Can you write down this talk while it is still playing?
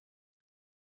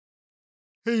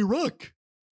Hey, Ruck,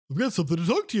 I've got something to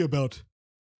talk to you about.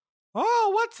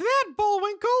 Oh, what's that,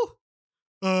 Bullwinkle?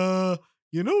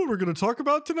 You know what we're going to talk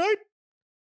about tonight?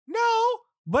 No,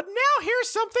 but now here's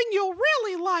something you'll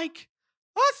really like.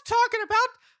 Us talking about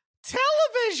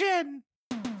television.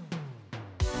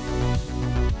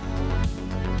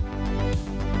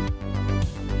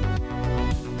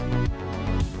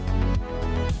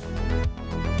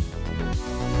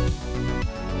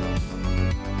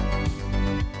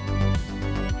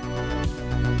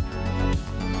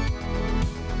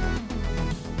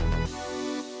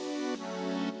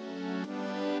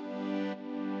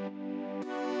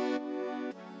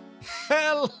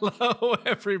 Hello,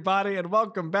 everybody, and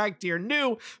welcome back to your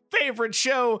new favorite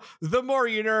show, The More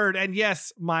You Nerd. And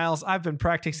yes, Miles, I've been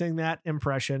practicing that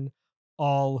impression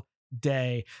all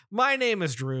day. My name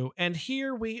is Drew, and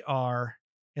here we are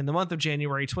in the month of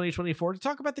January 2024 to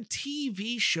talk about the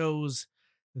TV shows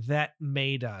that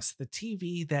made us, the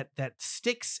TV that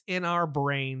sticks in our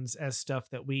brains as stuff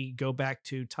that we go back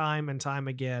to time and time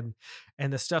again,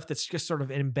 and the stuff that's just sort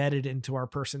of embedded into our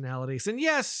personalities. And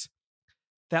yes,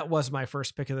 that was my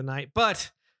first pick of the night. But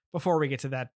before we get to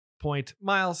that point,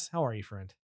 Miles, how are you,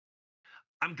 friend?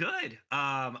 I'm good.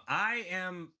 I'm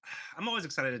always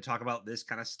excited to talk about this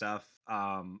kind of stuff.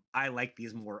 I like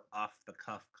these more off the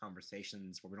cuff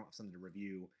conversations where we don't have something to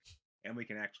review and we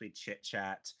can actually chit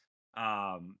chat.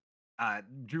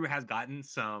 Drew has gotten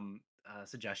some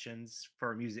suggestions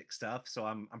for music stuff, so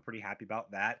I'm pretty happy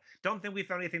about that. Don't think we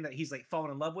found anything that he's like fallen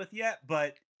in love with yet,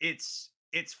 but it's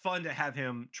fun to have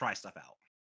him try stuff out.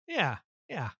 Yeah.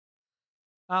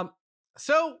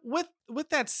 So with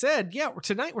that said,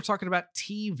 tonight we're talking about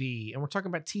TV, and we're talking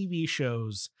about TV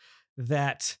shows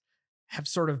that have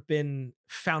sort of been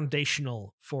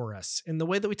foundational for us in the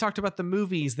way that we talked about the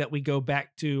movies that we go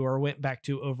back to or went back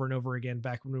to over and over again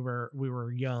back when we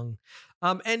were young.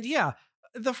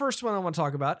 The first one I want to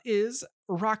talk about is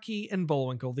Rocky and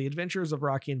Bullwinkle, The Adventures of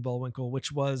Rocky and Bullwinkle,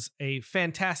 which was a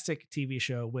fantastic TV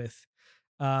show with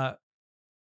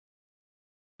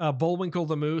Bullwinkle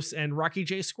the Moose and Rocky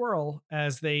J. Squirrel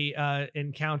as they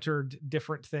encountered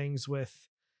different things with,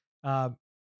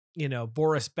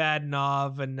 Boris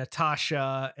Badenov and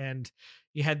Natasha, and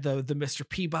you had the Mr.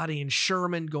 Peabody and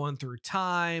Sherman going through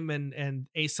time and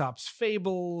Aesop's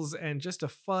Fables, and just a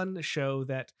fun show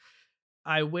that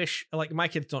I wish, like, my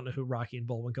kids don't know who Rocky and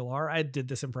Bullwinkle are. I did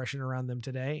this impression around them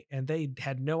today, and they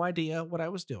had no idea what I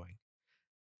was doing.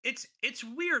 It's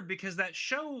weird because that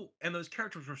show and those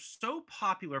characters were so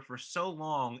popular for so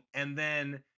long, and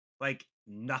then like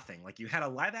nothing. Like you had a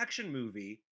live action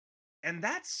movie, and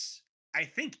that's I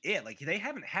think it. Like they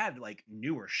haven't had like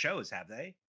newer shows, have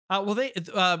they?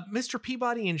 Mr.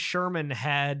 Peabody and Sherman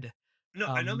had No,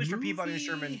 I know Mr. Peabody and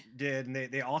Sherman did, and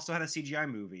they also had a CGI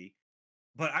movie.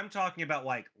 But I'm talking about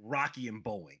like Rocky and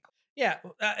Bullwinkle. Yeah,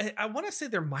 I want to say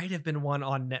there might have been one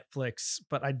on Netflix,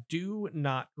 but I do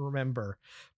not remember.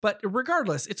 But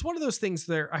regardless, it's one of those things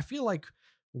there. I feel like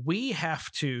we have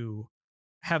to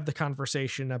have the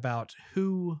conversation about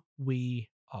who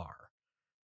we are.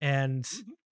 And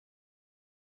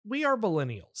we are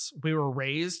millennials. We were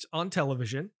raised on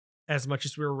television as much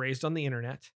as we were raised on the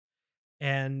internet.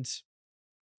 And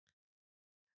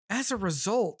as a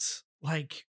result,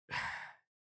 like,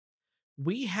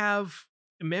 we have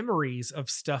memories of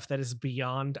stuff that is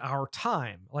beyond our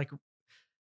time. Like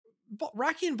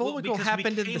Rocky and Bullwinkle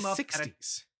happened in the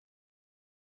 60s.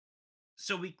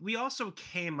 So we also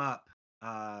came up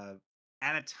at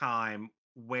a time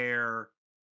where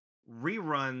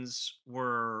reruns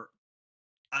were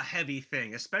a heavy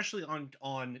thing, especially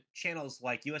on channels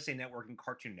like USA Network and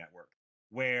Cartoon Network,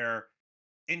 where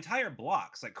entire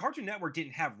blocks like Cartoon Network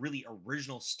didn't have really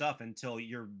original stuff until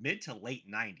your mid to late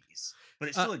 90s, but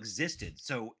it still existed.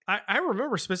 So I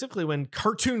remember specifically when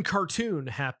Cartoon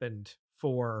happened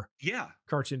for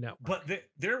Cartoon Network. But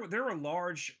there were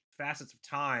large facets of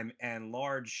time and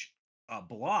large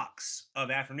blocks of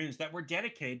afternoons that were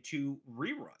dedicated to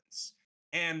reruns.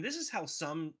 And this is how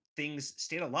some things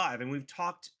stayed alive. And we've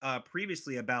talked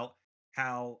previously about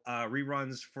how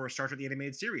reruns for Star Trek the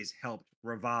Animated Series helped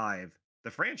revive the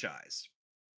franchise.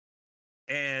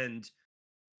 And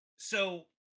so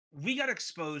we got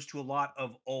exposed to a lot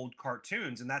of old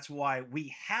cartoons, and that's why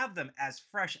we have them as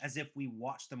fresh as if we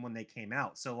watched them when they came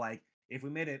out. So like if we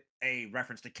made it a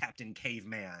reference to Captain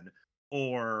Caveman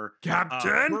or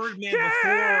Captain Birdman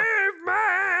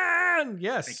Caveman,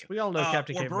 yes, we all know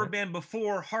Captain Caveman, or Birdman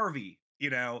before Harvey,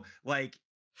 like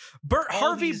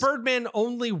Harvey Birdman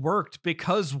only worked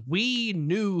because we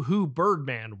knew who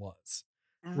Birdman was.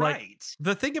 Right. Like,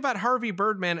 the thing about Harvey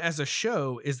Birdman as a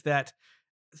show is that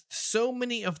so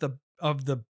many of the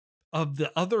of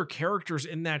the other characters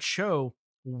in that show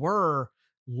were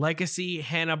legacy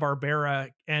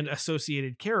Hanna-Barbera and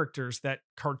associated characters that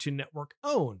Cartoon Network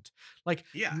owned. Like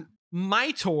Yeah.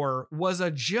 Mitor was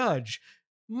a judge.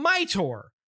 Mitor.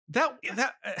 That Yes.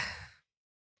 that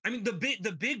I mean, the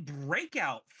big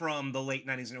breakout from the late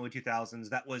 90s and early 2000s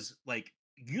that was like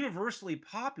universally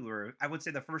popular, I would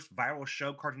say the first viral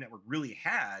show Cartoon Network really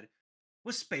had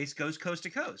was Space Ghost Coast to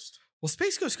Coast. well,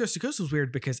 Space Ghost Coast to Coast was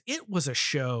weird because it was a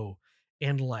show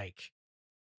in like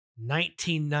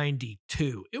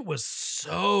 1992. It was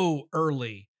so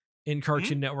early in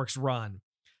Cartoon Network's run.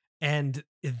 And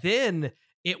then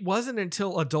it wasn't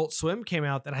until Adult Swim came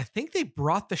out that I think they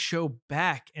brought the show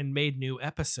back and made new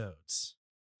episodes.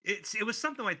 It was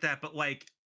something like that, but like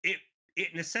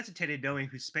it necessitated knowing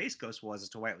who Space Ghost was as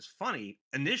to why it was funny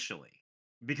initially.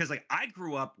 Because like I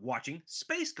grew up watching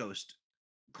Space Ghost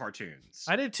cartoons.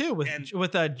 I did too with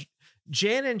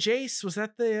Jan and Jace. Was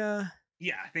that the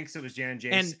yeah, I think so. It was Jan and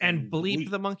Jace and Bleep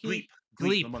the monkey?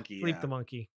 Gleep the monkey. Bleep the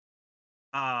monkey.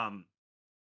 I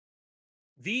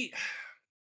mean,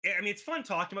 it's fun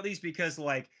talking about these because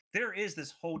like there is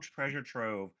this whole treasure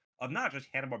trove of not just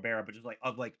Hanna-Barbera, but just like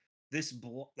of like this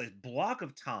block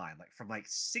of time, like from like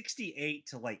 68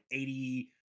 to like 80,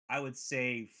 I would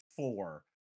say 4,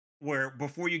 where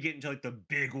before you get into like the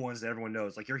big ones that everyone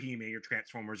knows, like your He-Man, your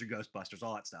Transformers, your Ghostbusters,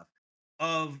 all that stuff,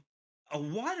 of a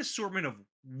wide assortment of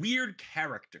weird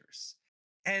characters.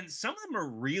 And some of them are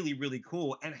really, really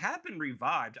cool and have been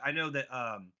revived. I know that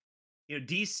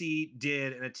DC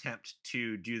did an attempt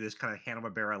to do this kind of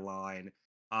Hanna-Barbera line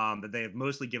that they have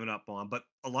mostly given up on, but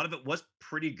a lot of it was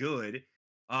pretty good.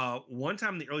 One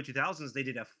time in the early 2000s, they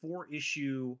did a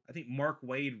 4-issue, I think Mark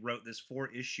Waid wrote this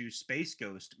 4-issue Space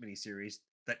Ghost miniseries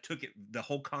that took the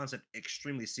whole concept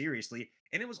extremely seriously,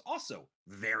 and it was also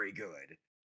very good.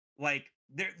 Like,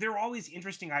 there are always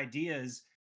interesting ideas,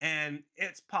 and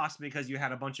it's possibly because you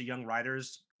had a bunch of young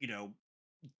writers,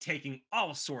 taking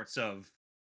all sorts of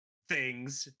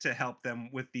things to help them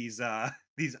with these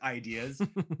ideas.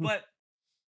 But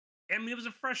I mean, it was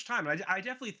a fresh time. I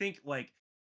definitely think like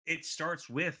it starts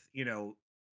with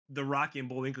the Rocky and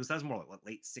Bullwinkle, because that was more like what,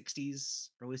 late 60s,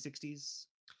 early 60s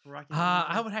for Rocky and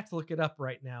Bullwinkle? I would have to look it up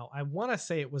right now. I want to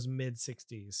say it was mid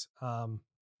 60s.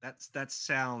 That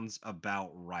sounds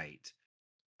about right.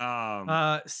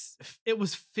 It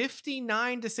was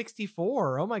 59 to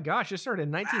 64. Oh my gosh, it started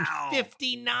in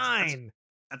 1959.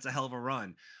 That's a hell of a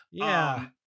run. Yeah.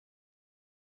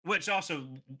 Which also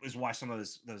is why some of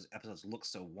those episodes look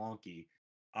so wonky.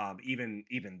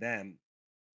 Even then.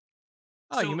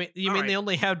 Oh, so, you mean they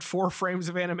only had 4 frames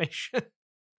of animation?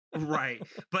 Right.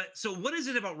 But so what is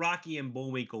it about Rocky and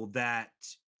Bullwinkle that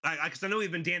because I know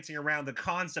we've been dancing around the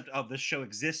concept of the show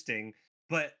existing,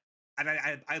 but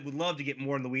I would love to get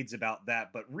more in the weeds about that.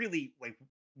 But really, like,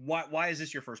 why is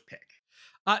this your first pick?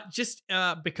 Just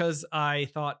because I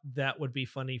thought that would be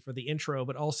funny for the intro,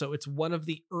 but also it's one of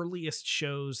the earliest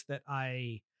shows that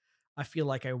I feel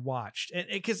like I watched. And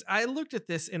because I looked at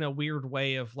this in a weird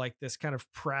way of like this kind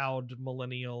of proud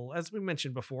millennial, as we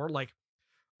mentioned before, like,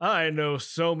 I know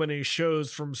so many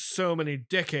shows from so many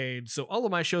decades, so all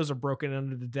of my shows are broken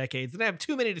into the decades, and I have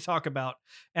too many to talk about,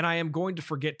 and I am going to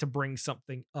forget to bring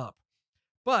something up.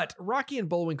 But Rocky and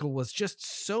Bullwinkle was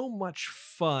just so much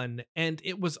fun, and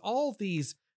it was all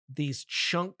these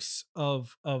chunks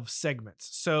of segments.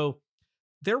 So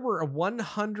there were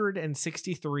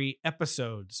 163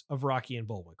 episodes of Rocky and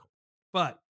Bullwinkle,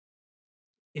 but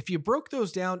if you broke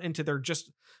those down into their just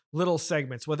little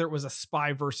segments, whether it was a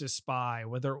spy versus spy,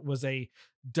 whether it was a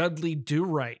Dudley Do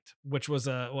Right, which was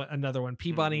another one,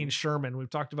 Peabody and Sherman. We've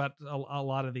talked about a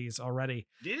lot of these already.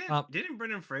 Didn't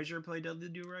Brendan Fraser play Dudley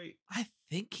Do Right? I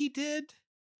think he did.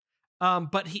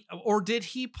 But did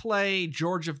he play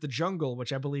George of the Jungle,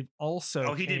 which I believe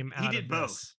also came out of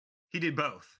both. He did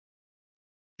both.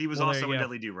 He was also in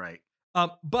Dudley Do Right.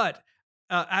 But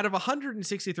out of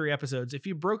 163 episodes, if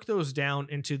you broke those down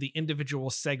into the individual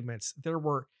segments, there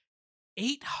were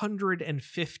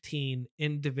 815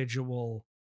 individual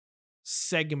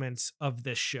segments of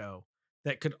this show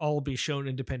that could all be shown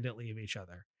independently of each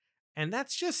other. And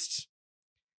that's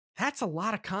a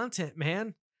lot of content,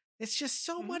 man. It's just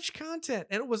so much content.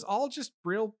 And it was all just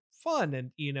real fun.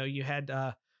 And, you had,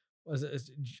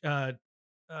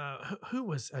 who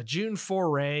was June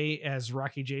Foray as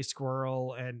Rocky J.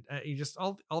 Squirrel, and you just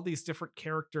all these different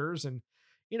characters, and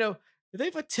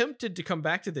they've attempted to come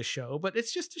back to this show, but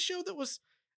it's just a show that was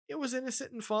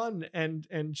innocent and fun, and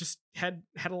just had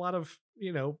a lot of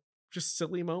just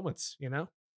silly moments.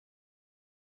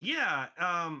 Yeah.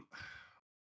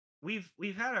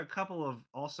 We've had a couple of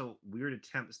also weird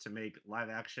attempts to make live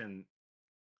action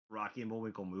Rocky and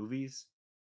Bullwinkle movies.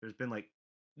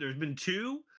 There's been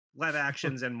 2 live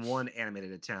actions and 1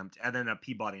 animated attempt, and then a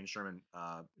Peabody and Sherman.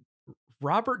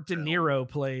 Robert De film. Niro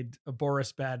played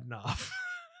Boris Badenov.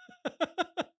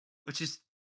 Which is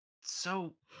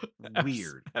so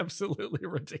weird. Absolutely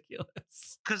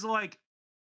ridiculous. Because, like,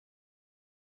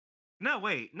 no,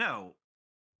 wait, no.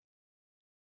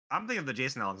 I'm thinking of the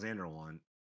Jason Alexander one.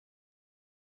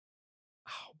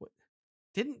 Oh, what?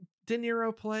 Didn't De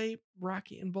Niro play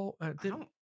Rocky and Bull?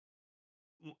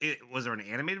 Was there an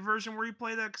animated version where he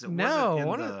played that? Because it No,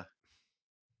 wasn't in the.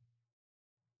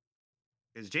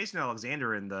 Is Jason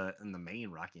Alexander in the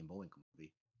main Rocky and Bullwinkle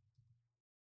movie?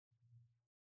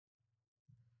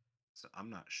 So I'm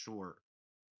not sure.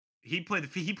 He played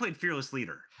Fearless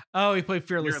Leader. Oh, he played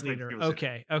Fearless Niro played Leader.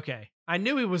 Fearless Okay. I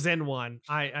knew he was in one.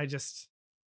 I just.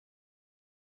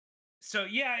 So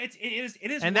yeah, it is.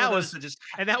 And one that of was those that just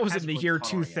and that was in hasn't the really year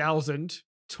caught on yet. 2000,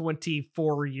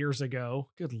 24 years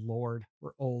ago. Good Lord,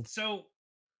 we're old. So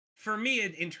for me,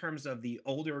 in terms of the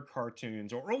older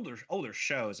cartoons or older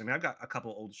shows, I mean, I've got a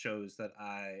couple old shows that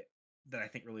I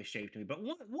think really shaped me. But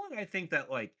one I think that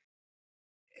like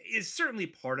is certainly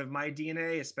part of my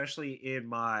DNA, especially in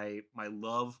my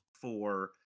love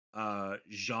for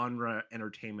genre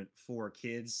entertainment for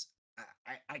kids.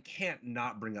 I can't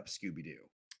not bring up Scooby Doo.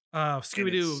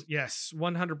 Scooby-Doo, it's- yes,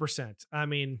 100%. I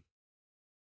mean,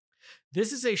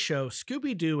 this is a show.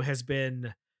 Scooby-Doo has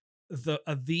been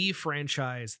the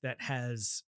franchise that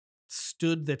has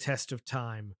stood the test of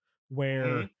time, where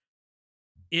Mhm.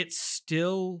 it's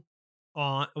still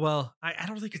on. Well, I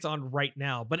don't think it's on right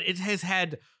now, but it has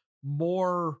had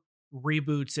more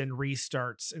reboots and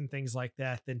restarts and things like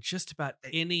that than just about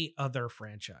any other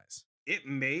franchise. It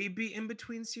may be in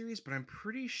between series, but I'm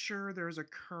pretty sure there's a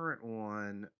current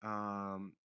one. Oh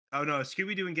no,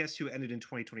 Scooby Doo and Guess Who ended in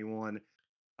 2021.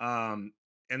 And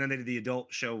then they did the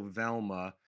adult show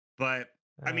Velma. But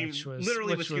I mean,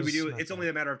 literally with Scooby Doo, it's only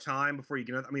a matter of time before you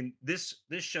can. I mean, this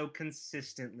show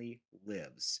consistently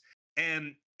lives,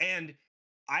 and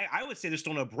I would say there's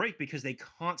still no break because they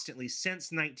constantly,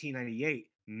 since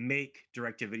 1998, make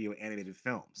direct-to-video animated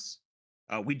films.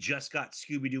 We just got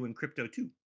Scooby Doo and Crypto 2.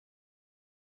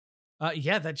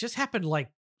 Yeah, that just happened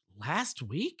like last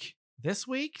week, this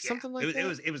week, something like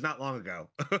that. It was not long ago.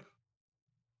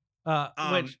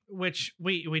 Which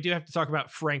we do have to talk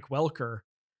about Frank Welker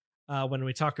when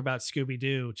we talk about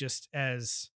Scooby-Doo, just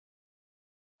as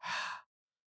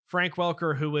Frank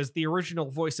Welker, who was the original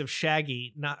voice of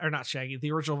Shaggy, not Shaggy,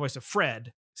 the original voice of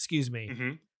Fred, excuse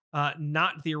me,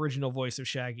 not the original voice of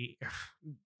Shaggy,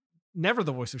 never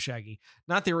the voice of Shaggy,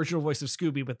 not the original voice of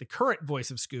Scooby, but the current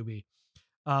voice of Scooby.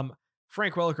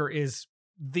 Frank Welker is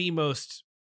the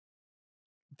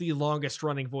longest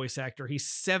running voice actor. He's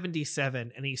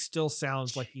 77 and he still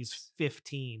sounds like he's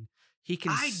 15. He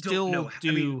can still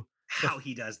do how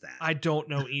he does that. I don't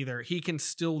know either. He can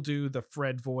still do the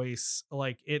Fred voice.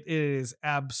 Like it is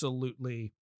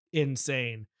absolutely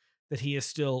insane that he is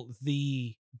still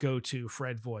the go-to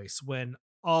Fred voice when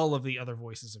all of the other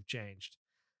voices have changed.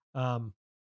 The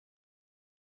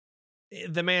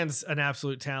man's an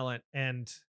absolute talent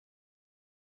and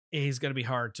he's going to be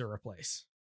hard to replace.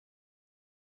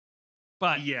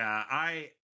 But yeah,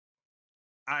 I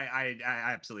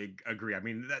absolutely agree. I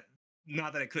mean, that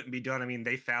not that it couldn't be done. I mean,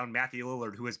 they found Matthew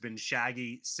Lillard, who has been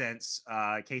Shaggy since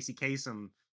Casey Kasem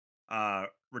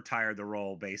retired the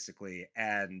role, basically.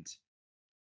 And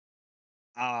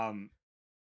I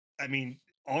mean,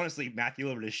 honestly, Matthew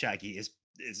Lillard as Shaggy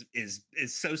is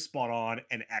so spot on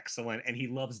and excellent, and he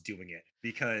loves doing it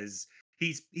because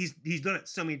he's done it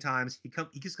so many times. He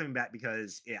keeps coming back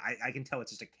because I can tell it's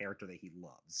just a character that he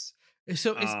loves.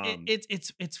 So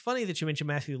it's funny that you mentioned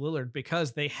Matthew Lillard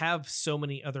because they have so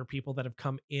many other people that have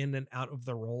come in and out of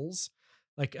the roles.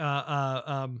 Like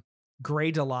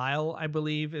Gray Delisle, I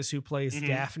believe, is who plays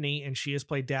Daphne, and she has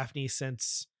played Daphne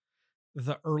since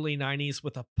the early 90s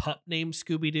with a pup named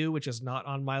Scooby-Doo, which is not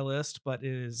on my list, but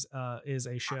is a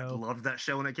show. I loved that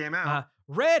show when it came out.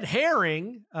 Red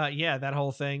Herring, yeah, that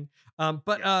whole thing.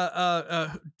 Velma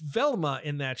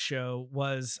in that show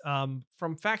was from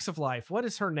Facts of Life. What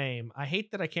is her name? I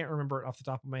hate that I can't remember it off the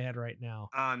top of my head right now.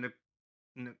 Not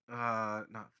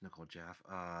Nicole Jeff.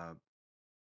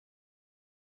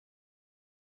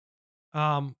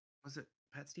 Was it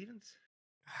Pat Stevens?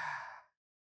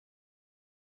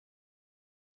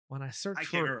 When I search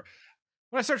for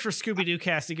Scooby-Doo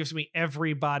cast, it gives me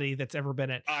everybody that's ever been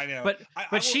it. I know,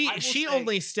 but she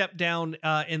only stepped down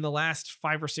in the last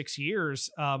 5 or 6 years.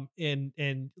 And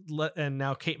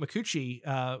now Kate Micucci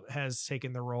has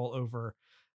taken the role over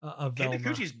of Velma. Kate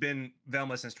Micucci's been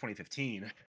Velma since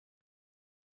 2015.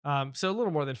 So a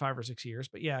little more than 5 or 6 years,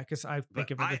 but yeah, because I But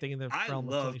think of everything in the I realm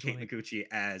of love Kate 2020. Micucci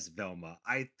as Velma.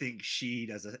 I think she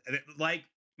does like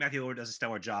Matthew Lillard does a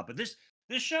stellar job. But this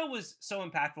show was so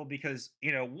impactful because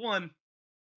one,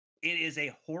 it is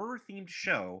a horror themed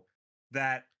show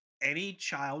that any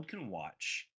child can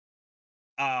watch.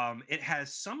 It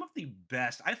has some of the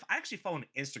best. I actually follow an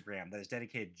Instagram that is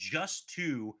dedicated just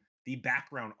to the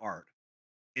background art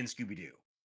in Scooby Doo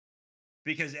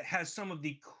because it has some of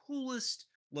the coolest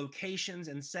locations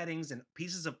and settings and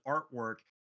pieces of artwork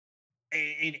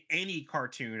in any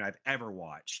cartoon I've ever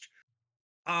watched.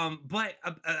 But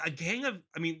a gang of,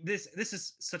 I mean, this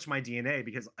is such my DNA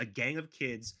because a gang of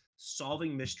kids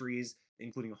solving mysteries,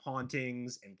 including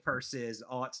hauntings and curses,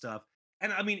 all that stuff.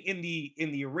 And I mean, in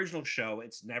the original show,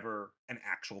 it's never an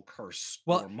actual curse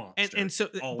Well, or and monster. and so,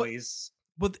 It's always,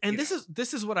 but and you know,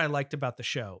 this is what I liked about the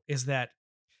show is that,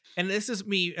 and this is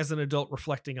me as an adult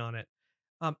reflecting on it.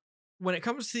 Um, when it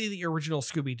comes to the original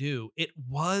Scooby Doo, it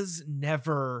was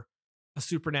never a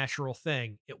supernatural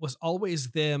thing. It was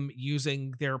always them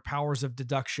using their powers of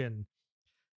deduction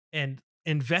and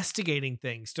investigating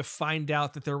things to find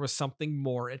out that there was something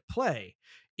more at play.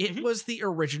 It mhm, was the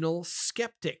original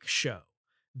skeptic show.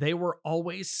 They were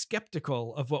always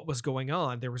skeptical of what was going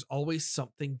on. There was always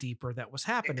something deeper that was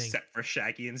happening. except for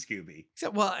Shaggy and Scooby,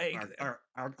 Except, well, our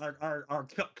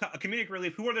comedic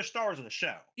relief, who are the stars of the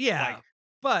show. yeah, Like,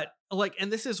 but like,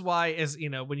 and this is why, as you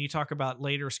know, when you talk about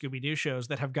later Scooby Doo shows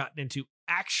that have gotten into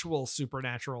actual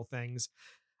supernatural things,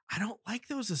 I don't like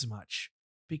those as much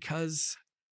because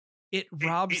it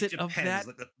robs it it of depends.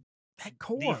 that the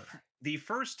core. the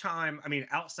first time, I mean,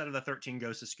 outside of the 13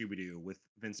 Ghosts of Scooby Doo with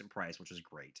Vincent Price, which is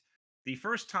great. The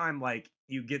first time, like,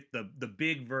 you get the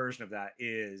big version of that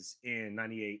is in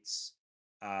 '98's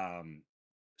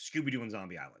Scooby Doo and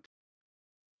Zombie Island,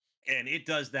 and it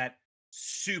does that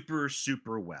super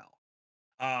super well.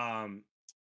 Um,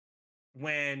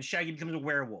 when Shaggy becomes a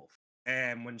werewolf,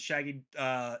 and when Shaggy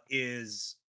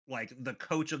is like the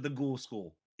coach of the Ghoul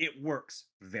School, it works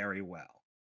very well.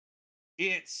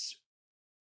 It's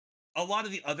a lot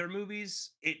of the other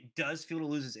movies, it does feel to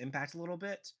lose its impact a little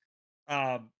bit.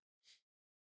 Um,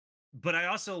 but I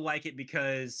also like it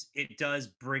because it does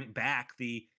bring back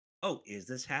the, oh, is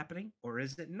this happening or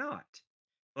is it not?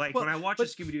 Like Well, when I watch a but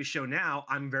Scooby Doo show now,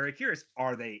 I'm very curious.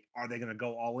 Are they going to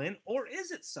go all in, or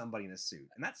is it somebody in a suit?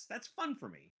 And that's fun for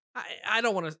me. I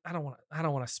don't want to I don't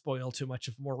want to spoil too much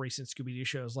of more recent Scooby Doo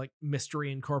shows like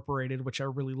Mystery Incorporated, which I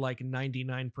really like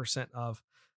 99% of.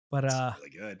 But It's really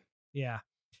good. yeah.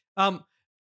 Um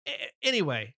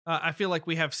anyway, I feel like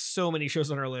we have so many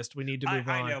shows on our list. We need to move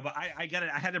I on. know, but I got it.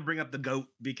 I had to bring up the goat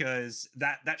because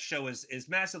that show is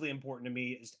massively important to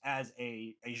me as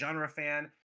a genre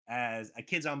fan, as a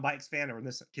Kids on Bikes fan, or in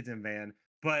this Kids in Van.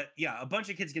 But yeah, a bunch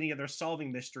of kids getting together solving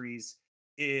mysteries,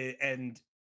 and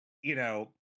you know,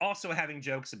 also having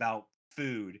jokes about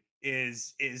food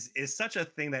is such a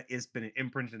thing that has been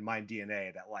imprinted in my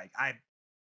DNA that like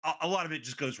a lot of it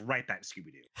just goes right back to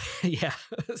Scooby Doo. Yeah.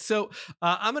 So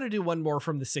I'm gonna do one more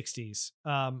from the 60s.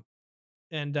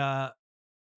 And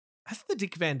that's the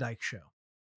Dick Van Dyke Show.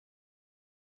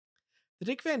 The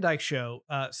Dick Van Dyke Show,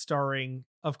 starring,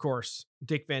 of course,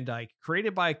 Dick Van Dyke,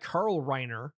 created by Carl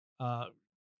Reiner.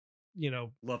 You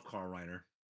know, Love Carl Reiner.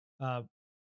 uh,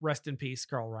 rest in peace,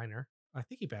 Carl Reiner. I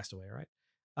think he passed away, right?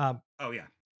 Um, Oh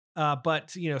yeah.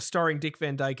 but you know, starring Dick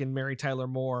Van Dyke and Mary Tyler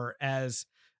Moore as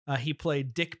he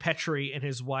played Dick Petrie and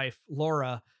his wife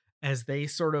Laura as they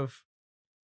sort of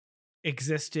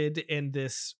existed in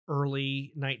this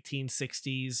early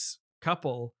 1960s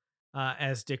couple,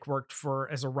 as Dick worked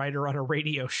for as a writer on a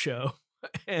radio show.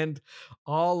 And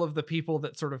all of the people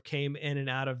that sort of came in and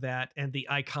out of that, and the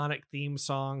iconic theme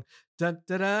song, da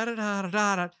da da da da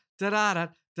da da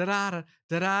da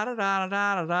da da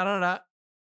da da.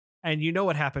 And you know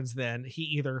what happens then? He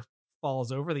either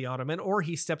falls over the ottoman or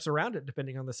he steps around it,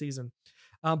 depending on the season.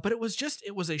 But it was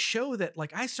a show that,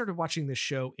 like, I started watching this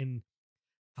show in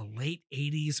the late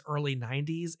 80s, early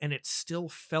 90s, and it still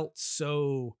felt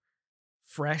so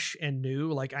fresh and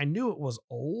new. Like, I knew it was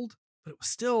old, but it was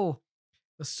still,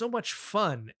 it was so much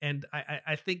fun. And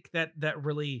I think that that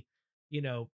really, you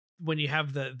know, when you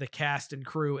have the cast and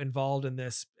crew involved in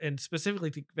this, and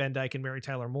specifically Dick Van Dyke and Mary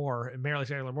Tyler Moore,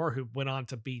 who went on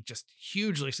to be just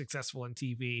hugely successful in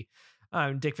TV.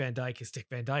 Dick Van Dyke is Dick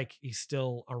Van Dyke. He's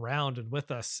still around and with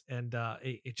us, and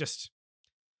it just,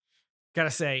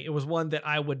 gotta say, it was one that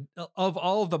I would, of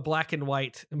all of the black and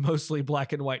white, mostly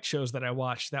black and white shows that I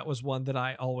watched, that was one that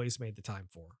I always made the time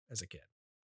for as a kid.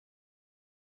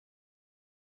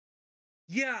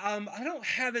 Yeah, I don't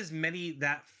have as many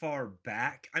that far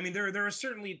back. I mean, there's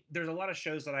a lot of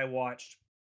shows that I watched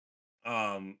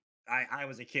I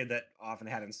was a kid that often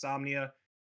had insomnia.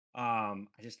 I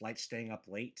just liked staying up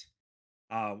late.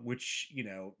 Which,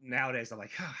 nowadays I'm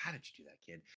like, oh, how did you do that,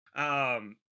 kid?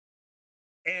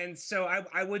 And so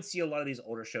I would see a lot of these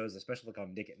older shows, especially like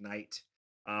on Nick at Night.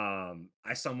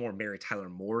 I saw more Mary Tyler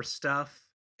Moore stuff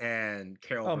and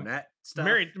Carol Oh, Burnett stuff.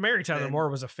 Mary Tyler than- Moore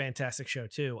was a fantastic show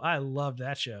too. I loved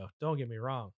that show. Don't get me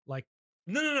wrong. Like,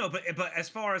 No, but as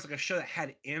far as like a show that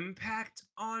had impact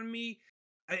on me,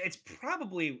 it's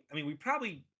probably. I mean, we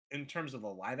probably in terms of the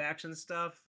live action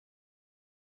stuff,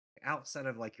 outside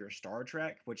of like your Star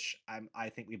Trek, which I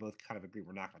think we both kind of agree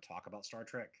we're not going to talk about Star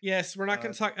Trek. yes, we're not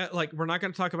going to talk we're not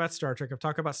going to talk about Star Trek. I've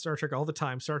talked about Star Trek all the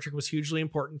time. Star Trek was hugely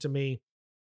important to me.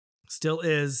 Still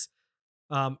is.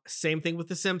 Same thing with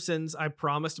The Simpsons. I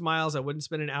promised Miles I wouldn't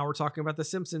spend an hour talking about The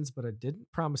Simpsons, but I didn't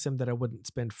promise him that I wouldn't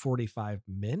spend 45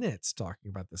 minutes talking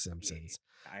about The Simpsons.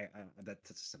 That's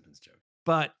a Simpsons joke.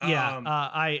 But yeah,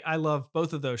 I love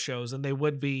both of those shows, and they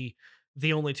would be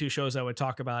the only two shows I would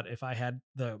talk about if I had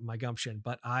my gumption.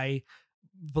 But I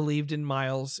believed in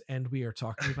Miles, and we are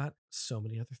talking about so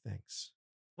many other things.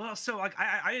 Well, so like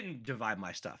I didn't divide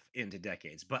my stuff into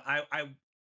decades, but I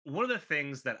one of the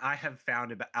things that I have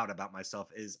found out about myself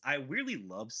is I really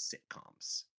love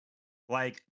sitcoms.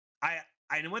 Like I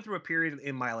went through a period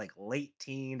in my like late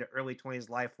teen to early 20s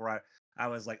life where I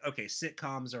was like, okay,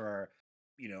 sitcoms are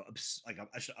like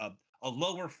a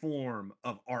lower form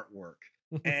of artwork,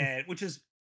 and which is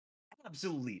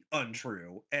absolutely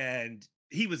untrue. And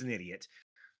he was an idiot.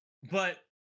 But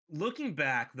looking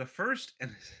back, the first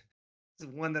and this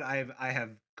is one that I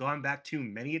have gone back to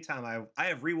many a time. I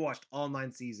have rewatched all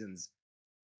 9 seasons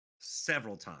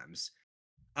several times.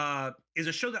 Is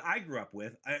a show that I grew up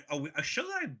with, a show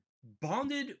that I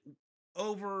bonded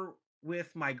over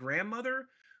with my grandmother,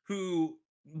 who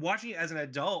watching it as an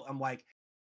adult, I'm like,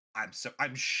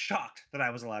 I'm shocked that I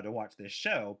was allowed to watch this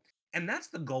show, and that's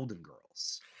The Golden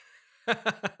Girls.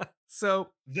 So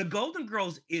The Golden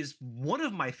Girls is one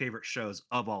of my favorite shows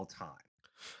of all time.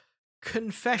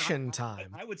 Confession time.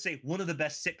 I would say one of the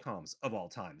best sitcoms of all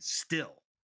time. Still,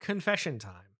 Confession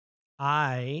time.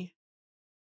 I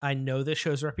know this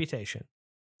show's reputation.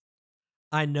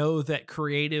 I know that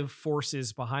creative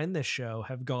forces behind this show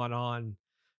have gone on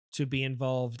to be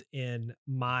involved in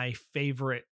my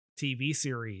favorite TV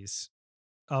series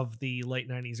of the late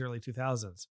 90s, early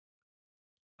 2000s.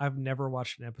 I've never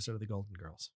watched an episode of The Golden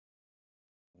Girls.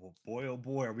 well, boy, oh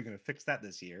boy, are we going to fix that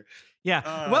this year?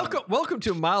 Yeah, welcome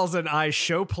to Miles and I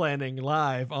show planning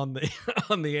live on the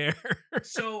on the air.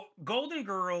 So, Golden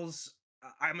Girls,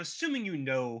 I'm assuming you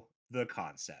know the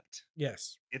concept.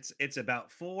 Yes, It's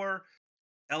about 4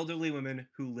 elderly women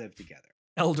who live together.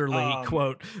 elderly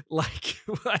quote, like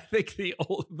I think they're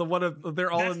all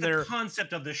That's in the their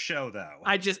concept of the show, though.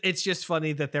 it's just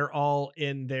funny that they're all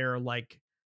in their like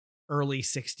early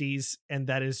 60s, and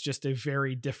that is just a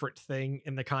very different thing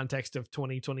in the context of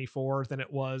 2024 than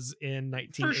it was in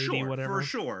 1980 whatever. For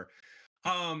sure.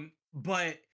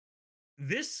 But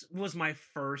this was my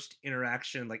first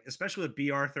interaction, like especially with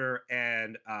B. Arthur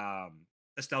and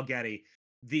Estelle Getty,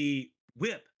 the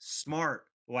smart,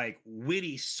 like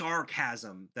witty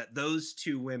sarcasm that those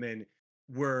two women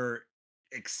were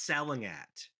excelling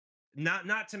at.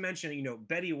 Not to mention,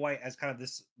 Betty White as kind of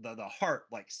this the heart,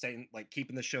 like saying, like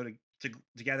keeping the show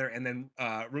together, and then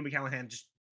Rue McClanahan just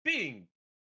being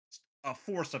a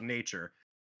force of nature.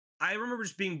 I remember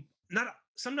just being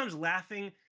sometimes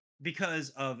laughing because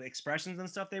of expressions and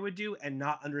stuff they would do, and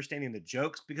not understanding the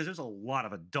jokes, because there's a lot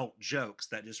of adult jokes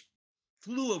that just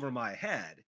flew over my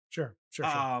head. Sure.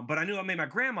 But I knew I made my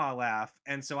grandma laugh,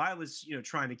 and so I was,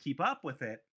 trying to keep up with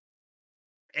it.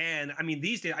 And I mean,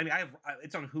 these days,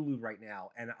 it's on Hulu right now,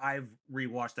 and I've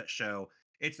rewatched that show.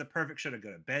 It's the perfect show to go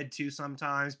to bed to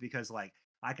sometimes, because like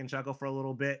I can chuckle for a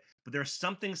little bit, but there's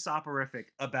something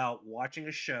soporific about watching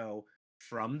a show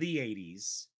from the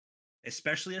 80s,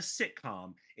 especially a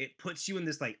sitcom. It puts you in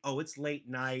this like, oh, it's late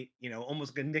night,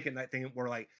 almost like a Nick at Night thing where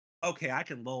like, okay, I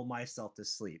can lull myself to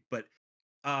sleep. But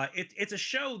it's a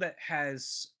show that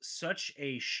has such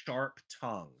a sharp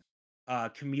tongue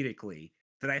comedically,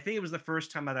 that I think it was the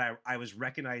first time that I was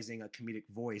recognizing a comedic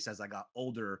voice as I got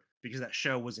older, because that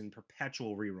show was in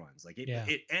perpetual reruns. Like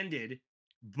it ended,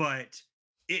 but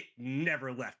it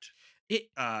never left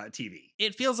TV.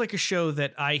 It feels like a show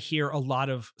that I hear a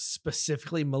lot of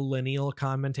specifically millennial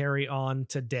commentary on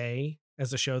today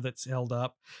as a show that's held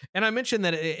up. And I mentioned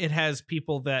that it has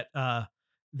people that have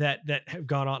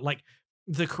gone on, like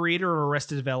the creator of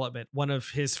Arrested Development. One of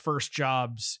his first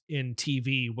jobs in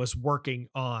TV was working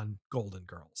on Golden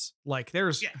Girls. Like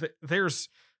there's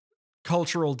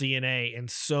cultural DNA in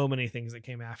so many things that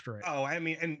came after it. Oh, I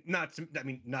mean, and not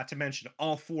to mention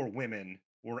all four women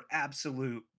were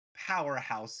absolute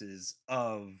powerhouses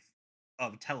of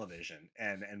television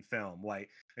and film. Like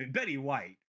I mean, Betty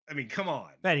White. I mean, come on.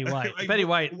 Betty White. Like, Betty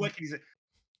White. What can you say?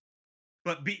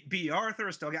 But B.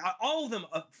 Arthur, still, all of them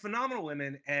phenomenal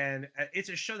women, and it's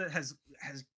a show that has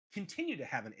continued to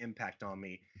have an impact on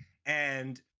me,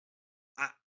 and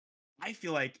I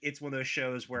feel like it's one of those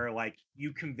shows where like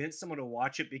you convince someone to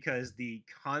watch it because the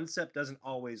concept doesn't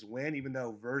always win, even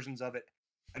though versions of it.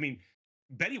 I mean,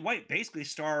 Betty White basically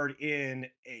starred in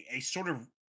a sort of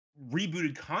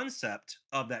rebooted concept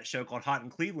of that show called Hot in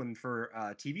Cleveland for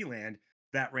TV Land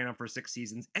that ran on for 6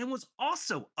 seasons and was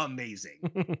also amazing.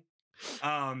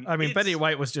 I mean, Betty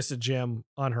White was just a gem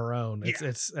on her own. It's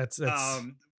and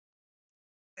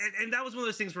that was one of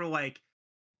those things where like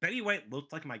Betty White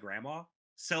looked like my grandma.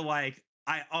 So like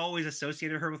I always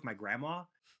associated her with my grandma.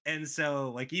 And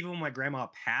so like even when my grandma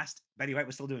passed, Betty White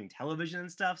was still doing television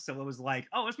and stuff. So it was like,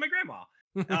 oh, it's my grandma.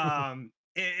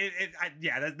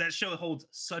 That show holds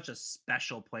such a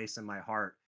special place in my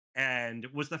heart and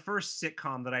was the first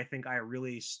sitcom that I think I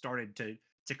really started to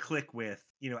click with,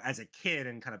 as a kid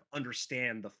and kind of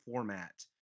understand the format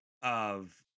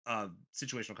of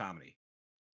situational comedy.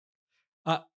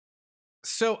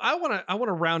 So I want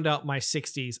to round out my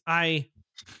 60s.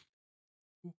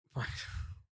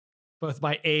 Both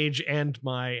my age and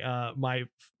my my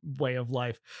way of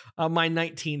life. My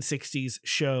 1960s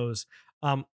shows.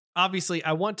 Obviously,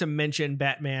 I want to mention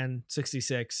Batman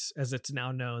 66, as it's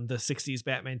now known, the 60s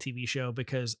Batman TV show,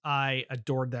 because I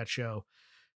adored that show.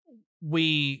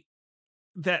 We've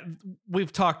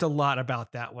talked a lot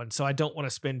about that one, so I don't want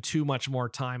to spend too much more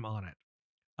time on it.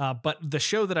 But the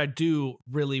show that I do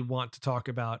really want to talk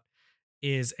about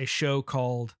is a show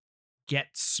called Get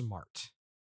Smart.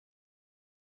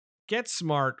 Get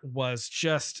Smart was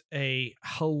just a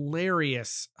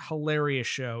hilarious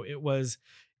show. It was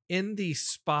in the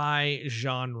spy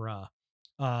genre,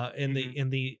 in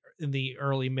the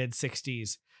early mid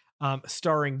 60s,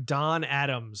 starring Don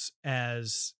Adams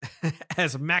as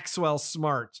as Maxwell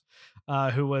Smart,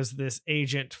 who was this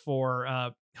agent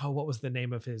for what was the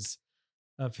name of his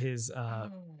I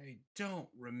don't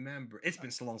remember. It's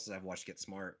been so long since I've watched Get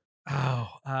Smart.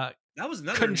 That was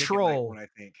another Control one, I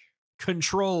think.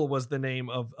 Control was the name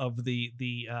of the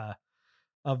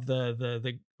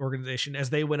organization as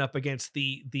they went up against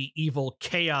the evil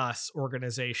Chaos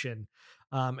organization.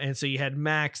 And so you had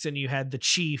Max and you had the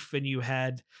Chief and you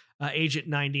had Agent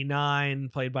 99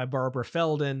 played by Barbara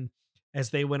Feldon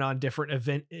as they went on different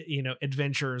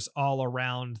adventures all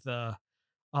around the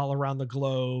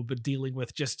globe, dealing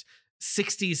with just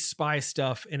 60s spy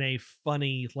stuff in a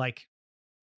funny, like,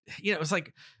 it was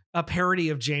like a parody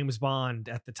of James Bond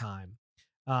at the time.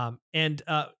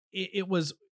 It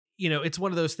was, it's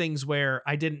one of those things where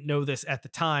I didn't know this at the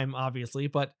time, obviously,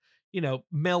 but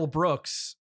Mel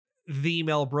Brooks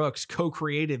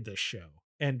co-created this show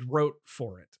and wrote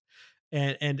for it.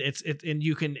 And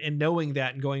you can, and knowing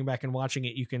that and going back and watching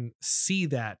it, you can see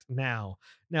that now.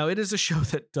 Now it is a show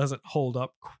that doesn't hold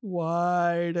up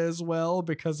quite as well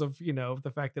because of,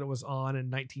 the fact that it was on in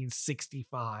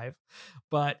 1965,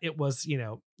 but it was,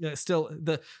 still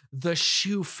the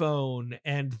shoe phone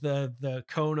and the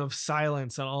cone of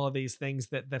silence and all of these things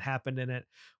that happened in it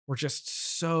were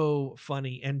just so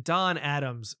funny. And Don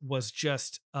Adams was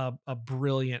just a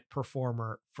brilliant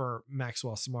performer for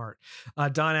Maxwell Smart.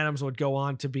 Don Adams would go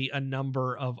on to be a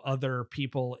number of other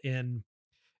people in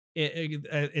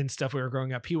stuff we were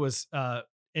growing up. He was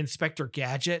Inspector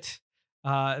Gadget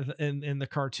in the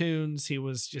cartoons. He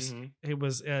was just he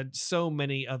was so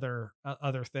many other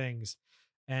things.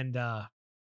 And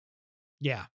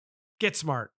Get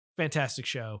Smart, fantastic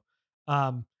show.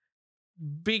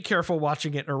 Be careful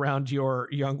watching it around your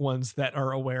young ones that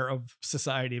are aware of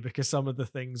society, because some of the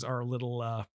things are a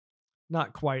little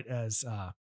not quite as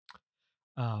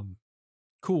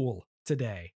cool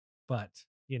today, but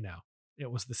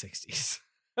it was the 60s.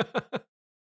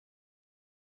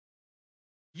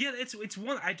 Yeah, it's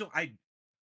one I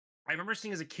remember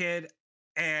seeing as a kid,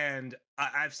 and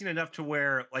I've seen enough to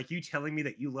where like you telling me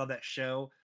that you love that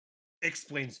show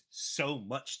explains so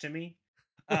much to me.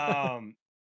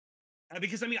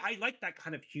 Because I mean, I like that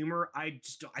kind of humor. I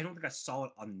don't think I saw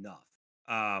it enough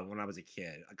when I was a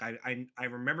kid. Like I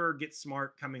remember Get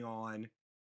Smart coming on,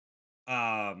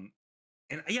 and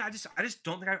yeah, I just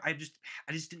don't think I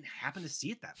just didn't happen to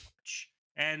see it that much.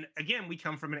 And again, we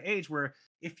come from an age where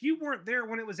if you weren't there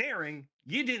when it was airing,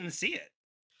 you didn't see it.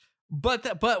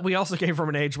 But we also came from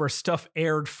an age where stuff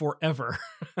aired forever.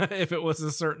 If it was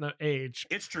a certain age,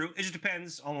 it's true. It just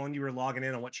depends on when you were logging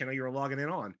in, on what channel you were logging in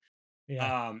on.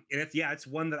 Yeah. And it's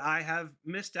one that I have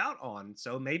missed out on.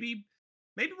 So maybe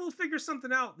we'll figure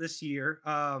something out this year.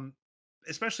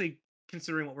 Especially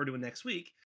considering what we're doing next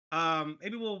week.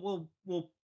 Maybe we'll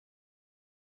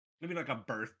maybe like a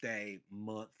birthday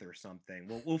month or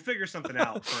something. We'll figure something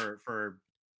out for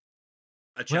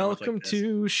a challenge like Welcome this.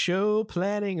 to Show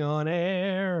Planning on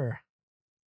Air.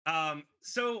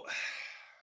 So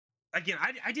again,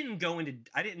 I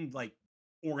didn't like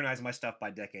organize my stuff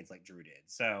by decades like Drew did.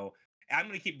 So I'm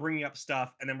gonna keep bringing up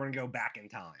stuff, and then we're gonna go back in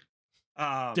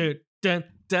time. Dude, dun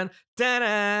dun dun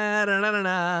dun dun dun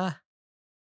dun.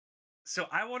 So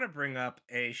I want to bring up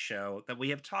a show that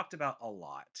we have talked about a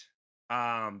lot.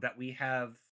 That we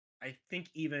have, I think,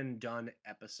 even done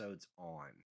episodes on.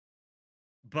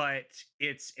 But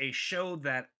it's a show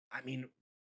that, I mean,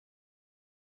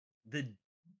 the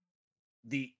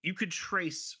you could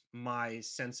trace my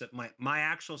sense of my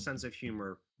actual sense of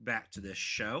humor back to this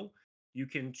show. You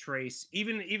can trace,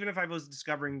 even if I was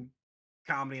discovering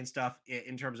comedy and stuff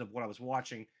in terms of what I was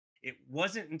watching, it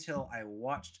wasn't until I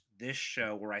watched this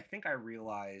show where I think I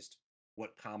realized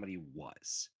what comedy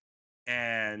was.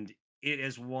 And it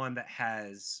is one that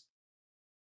has,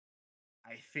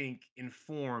 I think,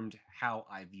 informed how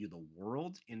I view the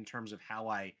world in terms of how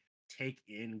I take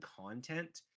in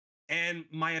content and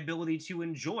my ability to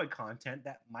enjoy content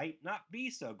that might not be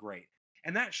so great.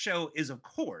 And that show is, of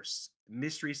course,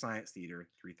 Mystery Science Theater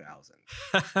 3000.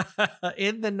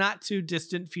 In the not too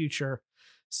distant future,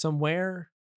 somewhere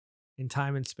in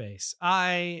time and space.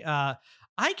 I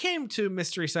came to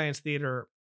Mystery Science Theater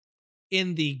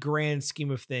in the grand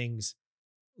scheme of things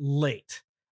late.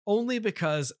 Only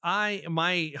because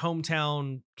my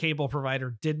hometown cable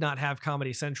provider did not have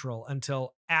Comedy Central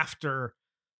until after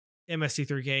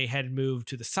MST3K had moved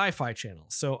to the Sci-Fi Channel.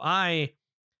 So I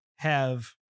have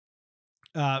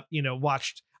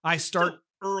watched Still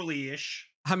early-ish.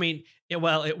 I mean, it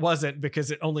wasn't,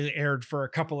 because it only aired for a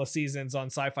couple of seasons on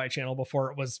Sci-Fi Channel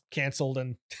before it was canceled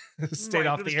and stayed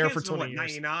off the air for 20 years.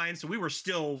 99, so we were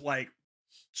still like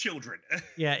children.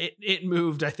 Yeah, it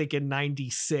moved, I think, in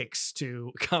 96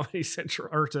 to Comedy Central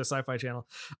or to Sci-Fi Channel.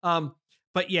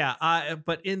 But yeah,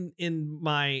 but in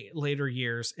my later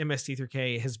years,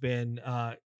 MST3K has been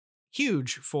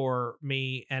huge for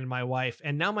me and my wife,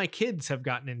 and now my kids have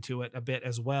gotten into it a bit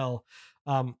as well.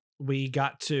 We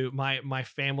got to my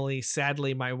family.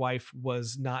 Sadly, my wife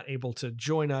was not able to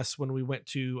join us when we went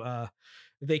to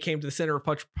they came to the Center of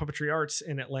Puppetry Arts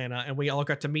in Atlanta, and we all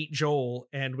got to meet Joel,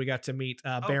 and we got to meet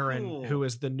Baron, cool. who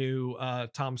is the new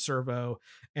Tom Servo,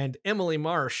 and Emily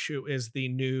Marsh, who is the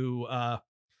new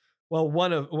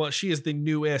she is the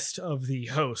newest of the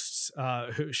hosts.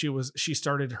 She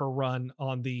started her run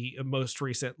on the most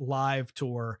recent live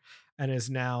tour and is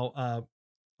now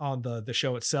on the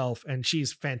show itself, and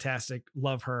she's fantastic.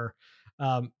 Love her.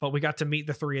 But we got to meet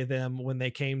the three of them when they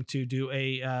came to do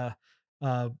a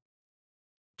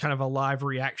kind of a live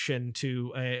reaction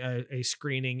to a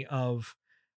screening of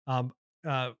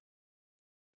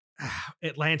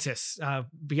Atlantis.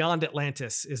 Beyond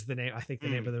Atlantis is the name, I think, the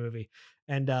name of the movie.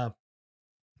 And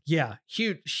yeah,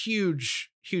 huge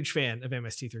fan of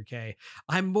MST3K.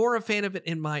 I'm more a fan of it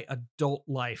in my adult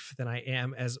life than I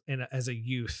am as a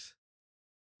youth,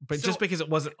 but just because it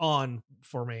wasn't on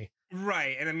for me.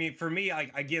 Right. And I mean, for me,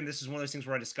 again, this is one of those things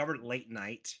where I discovered it late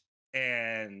night,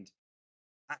 and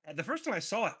the first time I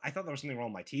saw it, I thought there was something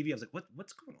wrong with my TV. I was like,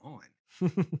 what's going on?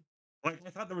 Like, I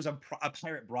thought there was a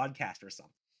pirate broadcast or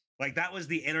something. Like, that was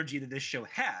the energy that this show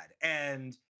had.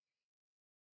 And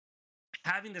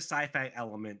having the sci-fi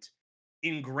element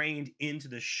ingrained into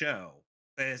the show,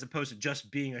 as opposed to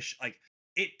just being like,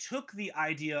 it took the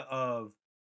idea of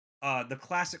the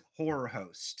classic horror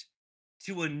host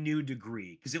to a new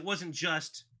degree, because it wasn't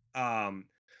just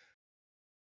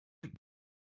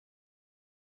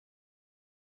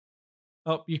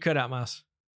oh, you cut out, Mouse.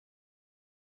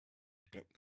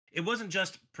 It wasn't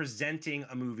just presenting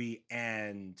a movie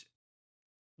and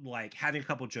like having a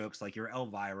couple jokes like your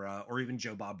Elvira or even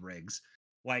Joe Bob Briggs.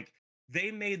 Like, they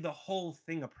made the whole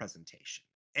thing a presentation.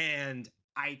 And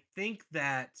I think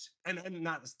that, and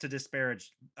not to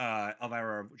disparage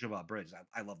Elvira or Joe Bob Briggs,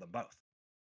 I love them both.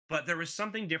 But there was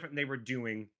something different they were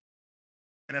doing.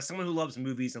 And as someone who loves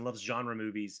movies and loves genre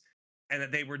movies, and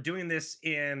that they were doing this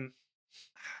in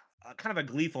kind of a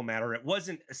gleeful manner, it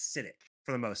wasn't acidic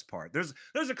for the most part. There's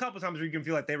a couple times where you can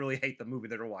feel like they really hate the movie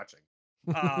that they're watching.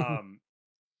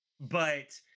 But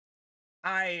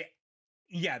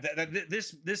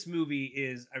this movie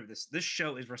is, this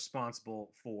show is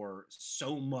responsible for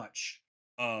so much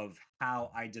of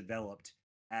how I developed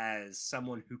as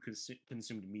someone who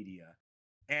consumed media.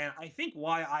 And I think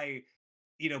why I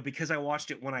because I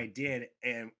watched it when I did,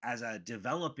 and as a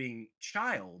developing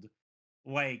child,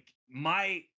 like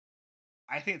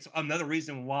I think it's another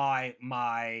reason why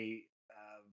my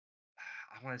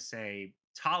I want to say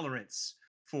tolerance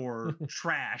for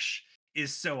trash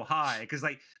is so high. Because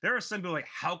like there are some people like,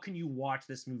 how can you watch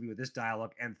this movie with this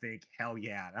dialogue and think hell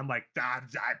yeah? And I'm like,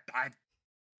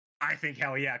 I think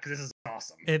hell yeah, because this is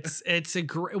awesome. It's a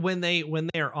great when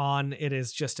they're on. It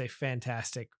is just a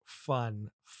fantastic, fun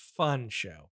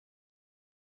show.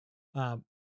 I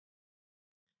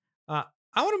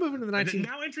want to move into the 19.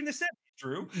 Now entering the 70s,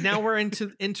 Drew. Now we're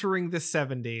entering the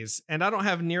 70s, and I don't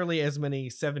have nearly as many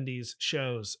 70s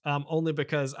shows. Only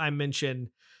because I mentioned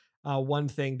one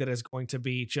thing that is going to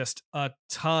be just a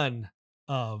ton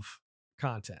of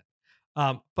content.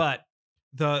 But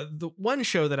the one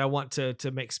show that I want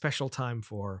to make special time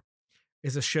for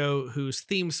is a show whose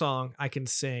theme song I can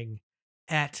sing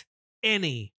at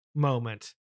any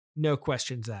moment, no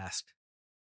questions asked.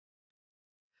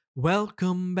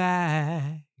 Welcome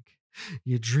back.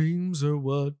 Your dreams are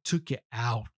what took you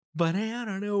out. But I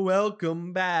don't know.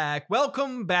 Welcome back.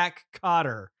 Welcome back,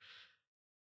 Kotter.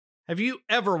 Have you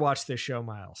ever watched this show,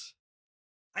 Miles?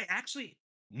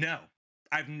 No.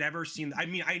 I've never seen. I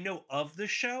mean, I know of the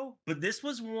show, but this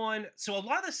was one. So a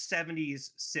lot of the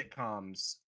 70s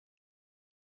sitcoms,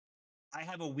 I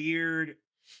have a weird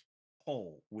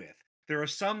pull with. There are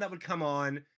some that would come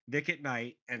on Nick at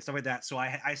Night and stuff like that. So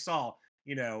I saw,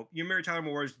 you Mary Tyler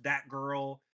Moore's That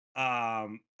Girl. I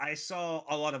saw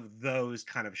a lot of those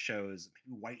kind of shows,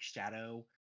 White Shadow,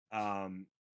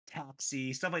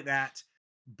 Taxi, stuff like that.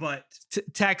 But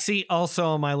Taxi also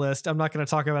on my list. I'm not going to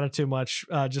talk about it too much,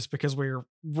 just because we're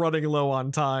running low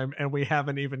on time and we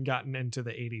haven't even gotten into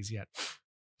the 80s yet.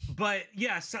 But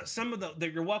yeah, so, some of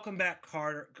the your Welcome Back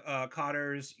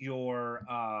Kotters, your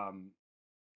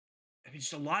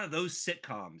just a lot of those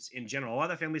sitcoms in general, a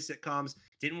lot of the family sitcoms.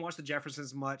 Didn't watch The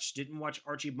Jeffersons much. Didn't watch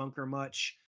Archie Bunker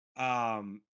much.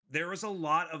 There was a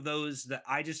lot of those that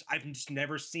I've just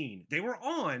never seen. They were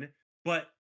on, but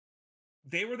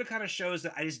they were the kind of shows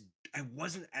that I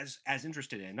wasn't as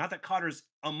interested in. Not that Kotter's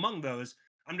among those.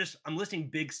 I'm listing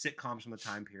big sitcoms from the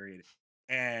time period,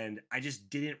 and I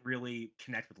just didn't really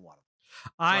connect with a lot of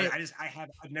them. So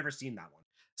I've never seen that one.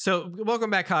 So Welcome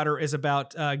Back, Kotter is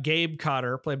about Gabe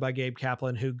Kotter, played by Gabe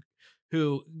Kaplan,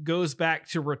 who goes back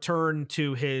to return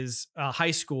to his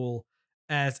high school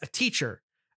as a teacher,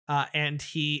 and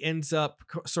he ends up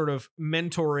sort of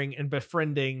mentoring and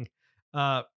befriending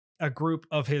a group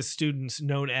of his students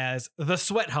known as the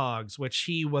Sweat Hogs, which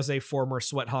he was a former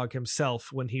Sweat Hog himself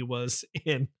when he was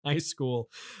in high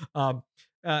school.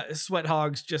 Sweat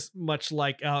Hogs, just much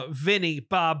like Vinny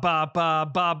Barbarino,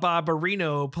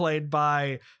 played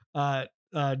by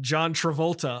John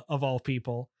Travolta of all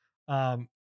people.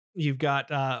 You've got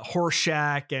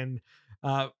Horshack and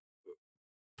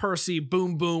Percy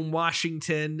Boom Boom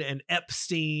Washington and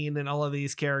Epstein and all of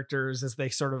these characters as they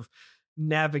sort of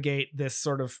navigate this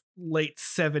sort of late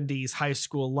 70s high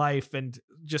school life and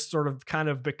just sort of kind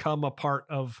of become a part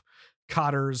of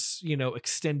Kotter's,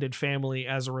 extended family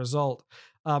as a result.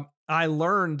 I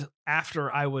learned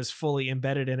after I was fully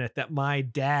embedded in it that my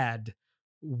dad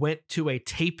went to a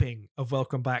taping of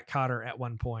Welcome Back, Kotter at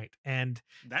one point, and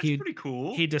that's pretty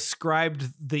cool. He described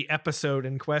the episode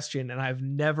in question, and I've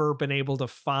never been able to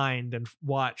find and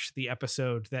watch the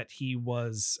episode that he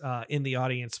was in the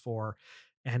audience for.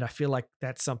 And I feel like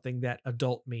that's something that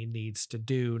adult me needs to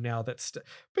do now.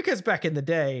 Because back in the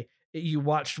day, you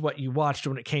watched what you watched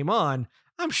when it came on.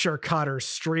 I'm sure Kotter's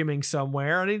streaming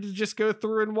somewhere. I need to just go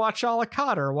through and watch all of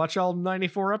Kotter, watch all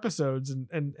 94 episodes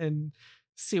and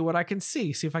see what I can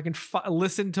see. See if I can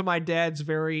listen to my dad's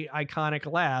very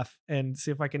iconic laugh and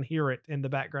see if I can hear it in the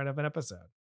background of an episode.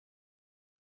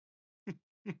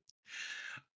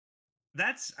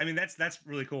 That's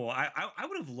really cool. I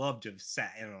would have loved to have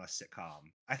sat in on a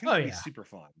sitcom. I think that'd be super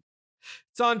fun.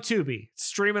 It's on Tubi. It's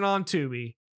streaming on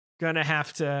Tubi. Gonna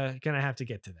have to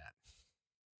get to that.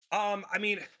 I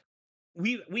mean,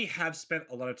 we have spent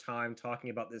a lot of time talking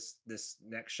about this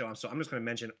next show, so I'm just going to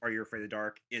mention Are You Afraid of the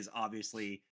Dark is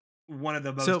obviously one of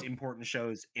the most important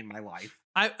shows in my life.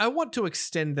 I want to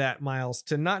extend that, Miles,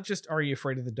 to not just Are You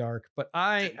Afraid of the Dark, but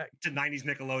to 90s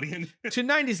Nickelodeon. To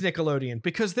 90s Nickelodeon,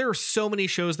 because there are so many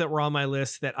shows that were on my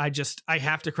list that I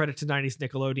have to credit to 90s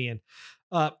Nickelodeon.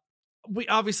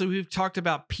 We've talked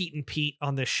about Pete and Pete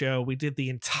on this show. We did the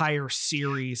entire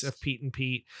series of Pete and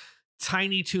Pete.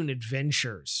 Tiny Toon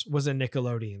Adventures was a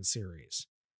Nickelodeon series.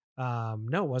 No,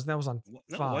 it wasn't. That was on Fox.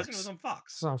 It wasn't. It was on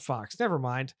Fox. It's on Fox. Never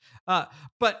mind.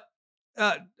 But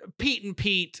Pete and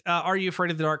Pete, Are You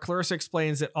Afraid of the Dark? Clarissa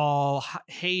Explains It All.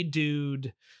 Hey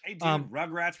Dude. Hey dude,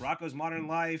 Rugrats, Rocko's Modern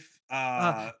Life,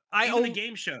 I even the own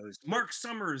game shows. Mark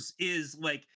Summers is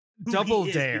like who Double he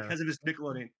is Dare. because of his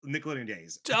Nickelodeon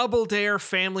days. Double Dare,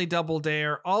 Family Double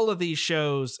Dare, all of these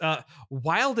shows.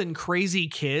 Wild and Crazy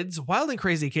Kids. Wild and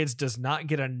Crazy Kids does not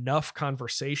get enough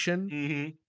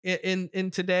conversation Mm-hmm.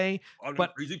 in today. Wild But-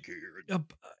 and Crazy Kid.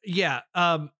 Yeah.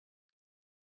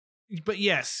 But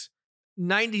yes,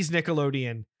 90s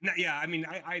Nickelodeon. No, yeah, I mean,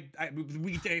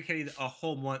 we dedicated a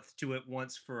whole month to it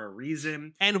once for a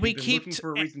reason, And we We've been keep looking for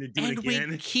a reason to do and it again.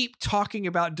 we keep talking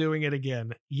about doing it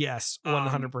again. Yes,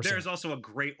 100%. There's also a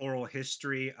great oral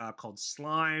history called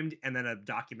Slimed, and then a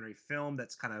documentary film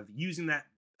that's kind of using that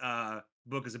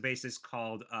book as a basis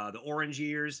called The Orange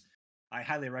Years. I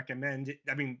highly recommend it.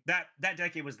 I mean, that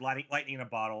decade was lightning in a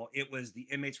bottle. It was the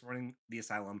inmates running the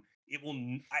asylum. It will.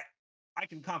 I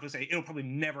can confidently say it'll probably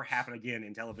never happen again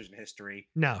in television history.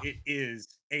 No. It is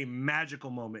a magical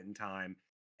moment in time.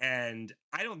 And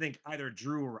I don't think either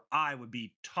Drew or I would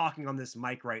be talking on this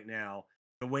mic right now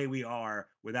the way we are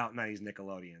without 90s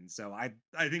Nickelodeon. So I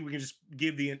think we can just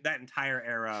give that entire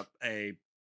era a,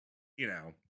 you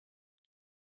know,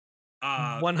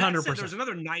 100%. that said, there's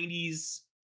another 90s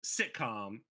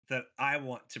sitcom that I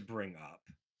want to bring up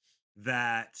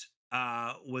that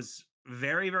was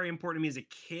very, very important to me as a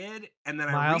kid. And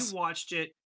then Miles? I rewatched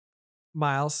it.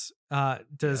 Miles,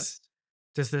 Yes.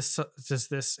 does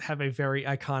this have a very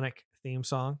iconic theme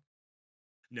song?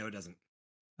 No, it doesn't.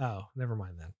 Oh, never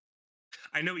mind then.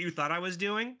 I know what you thought I was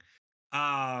doing.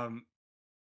 I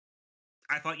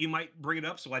thought you might bring it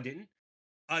up, so I didn't.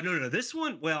 No. This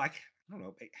one, well, I don't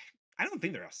know. I don't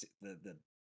think the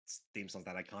theme song's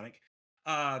that iconic.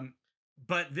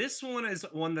 But this one is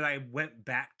one that I went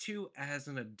back to as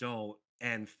an adult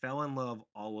and fell in love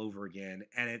all over again.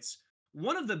 And it's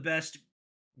one of the best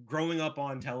growing up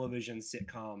on television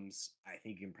sitcoms I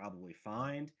think you can probably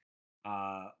find.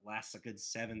 Lasts a good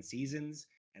 7 seasons,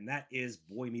 and that is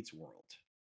Boy Meets World.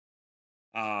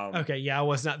 Okay, yeah,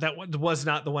 that was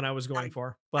not the one I was going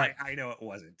for, but I know it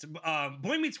wasn't.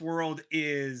 Boy Meets World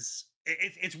is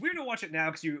it's weird to watch it now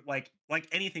because you like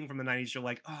anything from the 90s, you're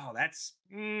like, oh, that's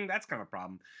kind of a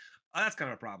problem. That's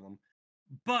kind of a problem.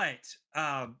 But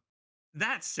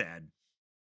that said,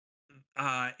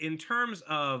 in terms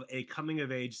of a coming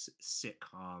of age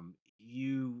sitcom,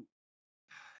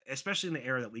 especially in the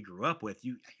era that we grew up with,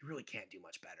 you really can't do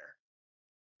much better.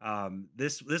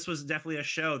 This was definitely a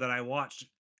show that I watched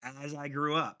as I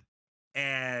grew up,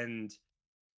 and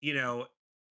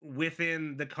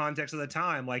within the context of the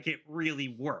time, like it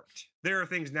really worked. There are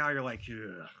things now you're like,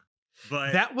 ugh.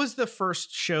 But that was the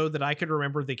first show that I could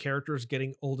remember the characters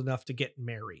getting old enough to get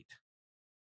married.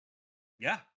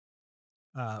 Yeah.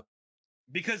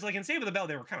 Because like in Saved by the Bell,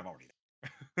 they were kind of already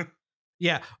there.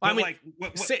 Yeah, But I mean,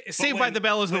 like, Saved by the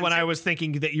Bell is the one I was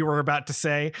thinking that you were about to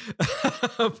say,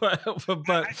 but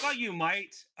I thought you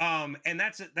might. And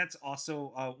that's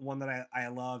also one that I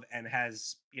love and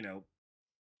has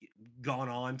gone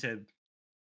on to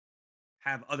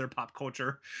have other pop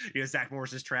culture. Zach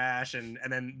Morris's Trash, and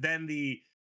then the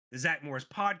Zach Morris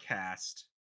podcast.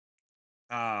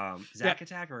 Zach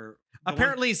Attack, or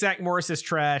apparently Zach Morris's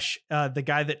Trash. The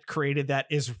guy that created that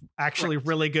is actually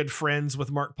really good friends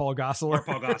with Mark Paul Gosselaar. Mark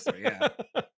Paul Gosselaar,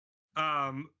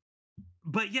 yeah.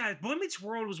 But yeah, Boy Meets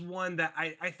World was one that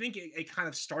I think it kind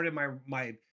of started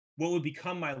my what would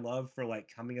become my love for like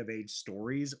coming of age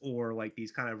stories or like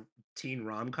these kind of teen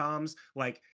rom-coms.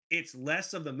 Like it's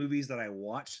less of the movies that I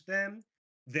watched them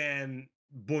than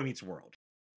Boy Meets World,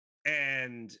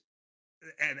 and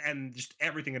just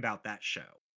everything about that show.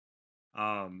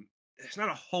 There's not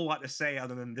a whole lot to say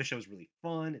other than this show is really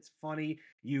fun. It's funny.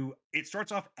 It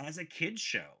starts off as a kids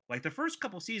show. Like the first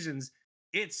couple seasons,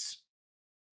 it's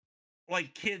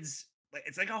like kids.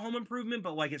 It's like a Home Improvement,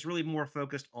 but like it's really more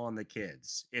focused on the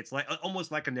kids. It's like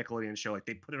almost like a Nickelodeon show. Like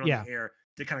they put it on the air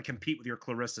to kind of compete with your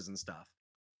Clarissas and stuff.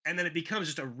 And then it becomes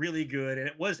just a really good. And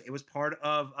it was part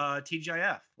of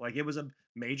TGIF. Like it was a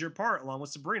major part, along with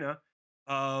Sabrina,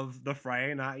 of the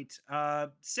Friday night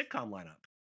sitcom lineup.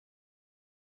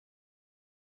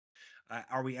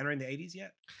 Are we entering the 80s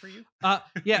yet for you?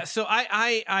 Yeah. So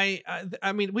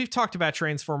I mean, we've talked about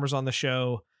Transformers on the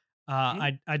show.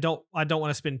 I don't want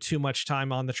to spend too much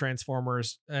time on the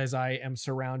Transformers as I am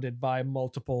surrounded by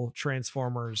multiple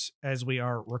Transformers as we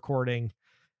are recording.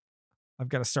 I've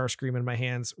got a Starscream in my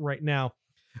hands right now.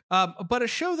 But a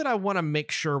show that I want to make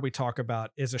sure we talk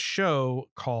about is a show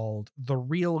called The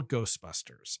Real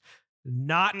Ghostbusters.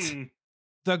 Not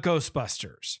the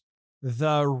Ghostbusters,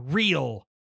 the real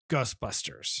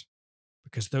Ghostbusters,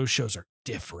 because those shows are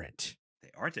different.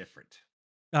 They are different.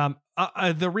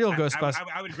 The real I, Ghostbusters.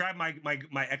 I would grab my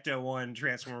Ecto One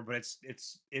Transformer, but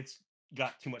it's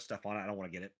got too much stuff on it. I don't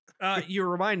want to get it. You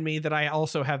remind me that I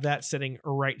also have that sitting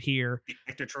right here. The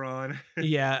Ectotron.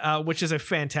 Yeah, which is a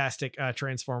fantastic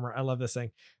Transformer. I love this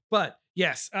thing. But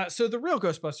yes, so the real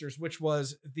Ghostbusters, which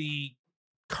was the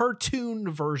cartoon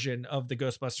version of the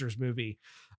Ghostbusters movie,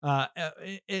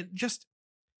 it just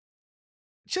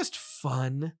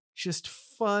fun,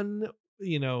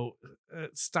 you know,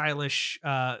 stylish,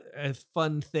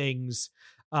 fun things.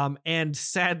 And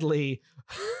sadly,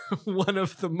 one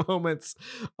of the moments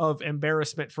of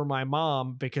embarrassment for my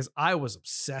mom, because I was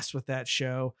obsessed with that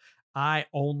show. I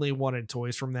only wanted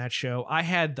toys from that show. I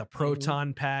had the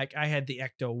Proton Pack. I had the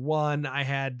Ecto One. I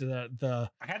had the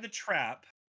I had the Trap.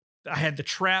 I had the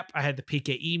Trap. I had the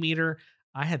PKE meter.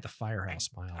 I had the Firehouse,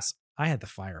 Miles. I had the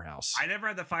Firehouse. I never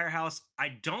had the Firehouse. I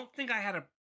don't think I had a.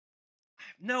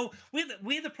 No,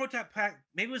 we had the Proton Pack.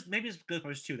 Maybe it's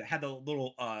Ghostbusters 2 that had the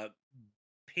little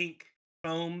pink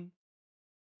foam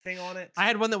thing on it. I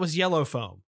had one that was yellow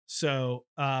foam, so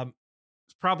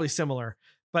it's probably similar.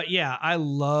 But yeah, I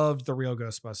loved the real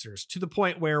Ghostbusters to the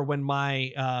point where when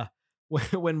my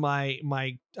when my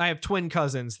I have twin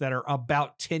cousins that are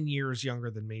about 10 years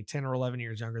younger than me, 10 or 11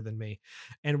 years younger than me,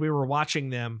 and we were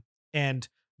watching them, and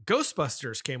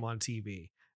Ghostbusters came on TV,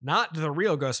 not the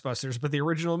real Ghostbusters, but the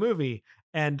original movie,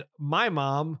 and my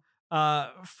mom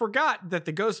forgot that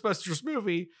the Ghostbusters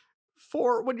movie,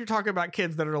 for when you're talking about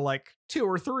kids that are like 2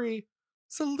 or 3,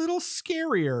 it's a little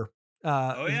scarier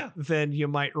than you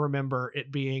might remember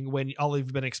it being when all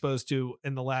you've been exposed to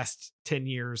in the last 10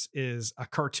 years is a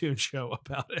cartoon show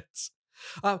about it.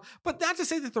 But not to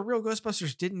say that the real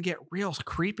Ghostbusters didn't get real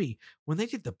creepy. When they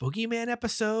did the Boogeyman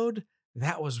episode,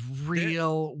 that was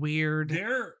real weird.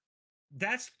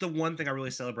 That's the one thing I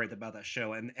really celebrate about that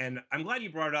show. And I'm glad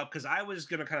you brought it up, because I was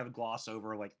going to kind of gloss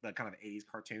over like the kind of 80s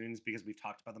cartoons because we've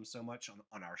talked about them so much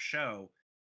on our show.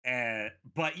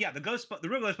 But yeah, the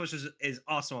real Ghostbusters is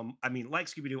awesome. I mean, like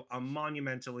Scooby-Doo, a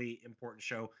monumentally important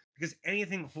show, because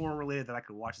anything horror related that I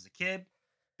could watch as a kid,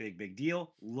 big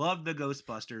deal. Love the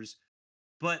Ghostbusters.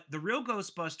 But the real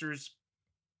Ghostbusters,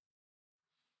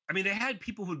 I mean, they had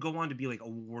people who'd go on to be like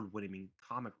award-winning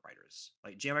comic writers.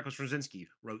 Like J. Michael Straczynski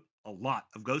wrote a lot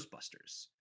of Ghostbusters.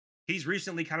 He's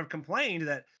recently kind of complained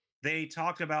that they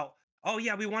talked about, oh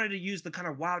yeah, we wanted to use the kind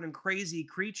of wild and crazy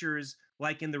creatures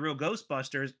like in the real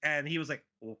Ghostbusters, and he was like,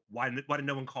 well, why did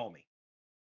no one call me?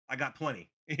 I got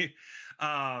plenty.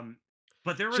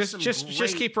 But there was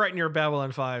just keep writing your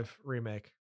Babylon 5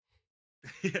 remake.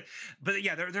 But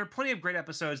yeah, there are plenty of great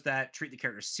episodes that treat the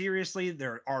characters seriously.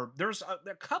 There's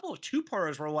a couple of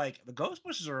two-parters where like the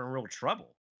Ghostbusters are in real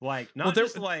trouble. Like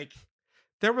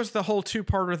there was the whole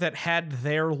two-parter that had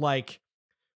their like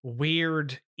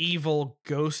weird evil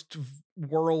ghost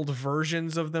world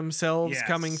versions of themselves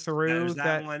coming through. There's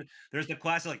that one. There's the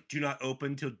classic like do not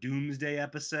open till Doomsday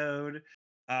episode.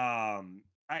 I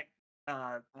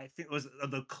think it was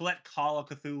the Colette Call of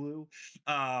Cthulhu.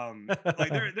 Like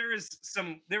there was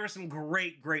some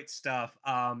great stuff.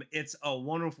 It's a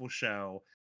wonderful show.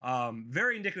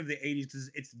 Very indicative of the 80s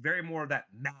because it's very more of that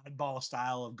Madball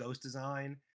style of ghost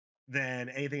design than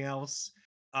anything else.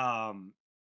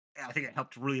 I think it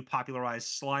helped really popularize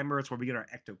Slimer. It's where we get our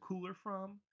Ecto Cooler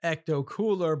from. Ecto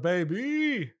Cooler,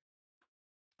 baby.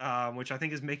 Which I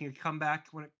think is making a comeback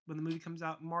when the movie comes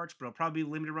out in March, but it'll probably be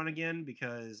limited run again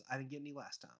because I didn't get any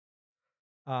last time.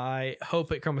 I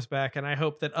hope it comes back, and I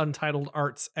hope that Untitled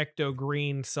Arts Ecto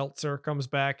Green Seltzer comes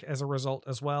back as a result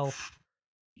as well.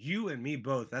 You and me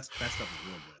both. That stuff is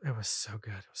real good. It was so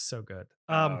good. It was so good.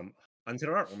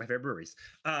 Untitled Art, one of my favorite breweries.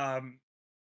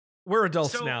 We're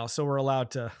adults now, so we're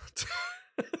allowed to.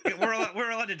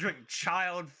 we're allowed to drink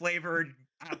child flavored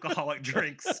alcoholic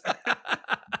drinks.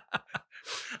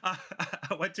 I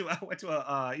went to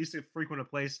I used to frequent a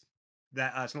place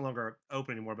that it's no longer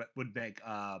open anymore, but would make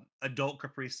adult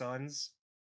Capri Suns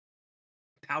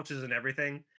pouches and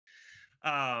everything.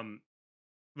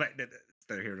 But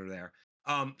they're here or there.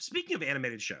 Speaking of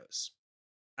animated shows,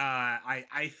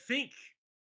 I think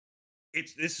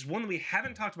this is one that we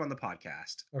haven't talked about on the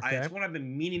podcast. Okay. It's one I've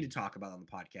been meaning to talk about on the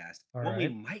podcast. One we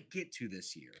might get to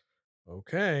this year.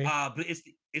 Okay. But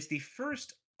it's the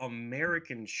first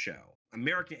American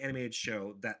animated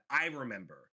show that I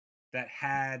remember that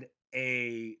had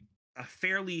a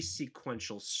fairly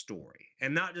sequential story,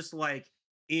 and not just like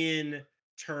in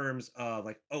terms of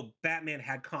like, oh, Batman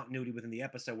had continuity within the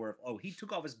episode where if he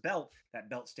took off his belt, that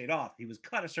belt stayed off. He was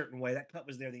cut a certain way, that cut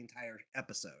was there the entire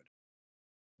episode.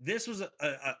 This was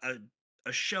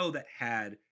a show that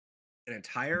had an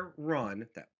entire run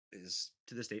that is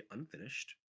to this day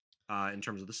unfinished. in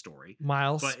terms of the story.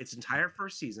 Miles, But its entire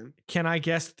first season. can I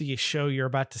guess the show you're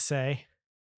about to say?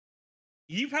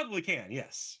 You probably can,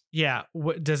 yes. Yeah.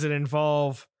 What does it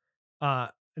involve?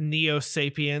 Neo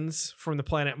Sapiens from the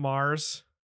planet Mars?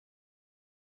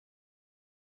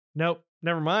 Nope.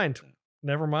 Never mind.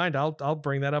 Never mind. I'll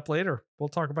bring that up later. We'll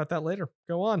talk about that later.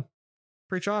 Go on.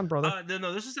 Preach on, brother.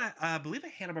 No, this is I believe a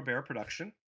Hanna-Barbera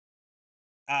production.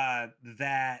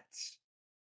 That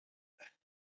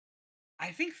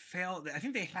I think failed. I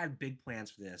think they had big plans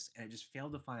for this, and it just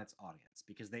failed to find its audience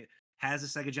because they has a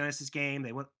Sega Genesis game.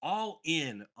 They went all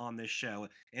in on this show, and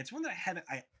it's one that I haven't.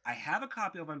 I have a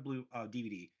copy of on Blue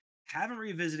DVD. Haven't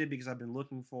revisited because I've been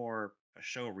looking for a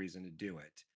show reason to do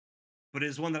it. But it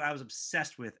is one that I was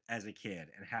obsessed with as a kid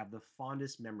and have the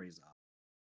fondest memories of.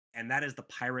 And that is the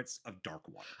Pirates of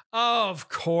Darkwater. Oh, of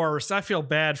course. I feel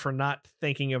bad for not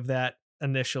thinking of that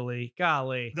initially.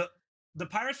 Golly. The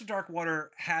Pirates of Darkwater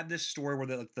had this story where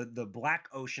the Black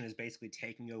Ocean is basically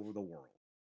taking over the world.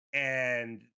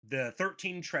 And the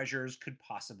 13 treasures could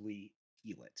possibly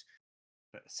heal it.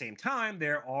 But at the same time,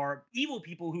 there are evil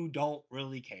people who don't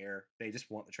really care. They just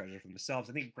want the treasure for themselves.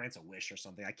 I think it grants a wish or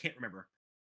something. I can't remember.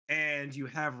 And you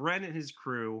have Ren and his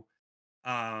crew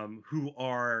who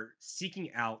are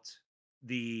seeking out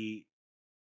the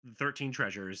 13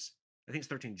 treasures. I think it's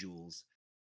 13 jewels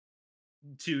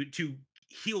to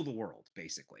heal the world,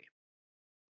 basically.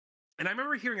 And I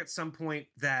remember hearing at some point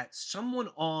that someone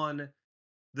on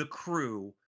the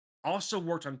crew also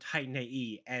worked on Titan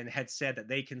AE and had said that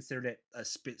they considered it a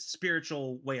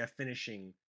spiritual way of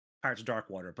finishing Pirates of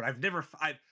Darkwater. But I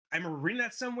remember reading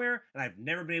that somewhere, and I've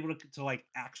never been able to like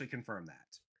actually confirm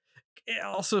that.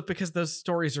 Also, because those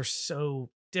stories are so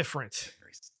different.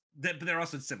 But they're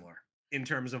also similar in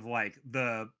terms of like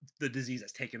the disease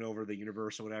that's taken over the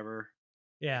universe or whatever.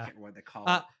 Yeah. I can't remember what they call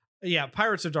it. Yeah,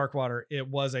 Pirates of Darkwater. It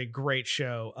was a great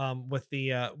show. With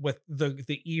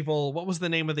the evil. What was the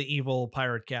name of the evil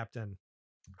pirate captain?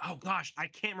 Oh gosh, I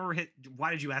can't remember.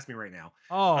 Why did you ask me right now?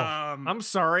 Oh, I'm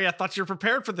sorry. I thought you were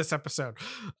prepared for this episode.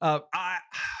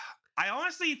 I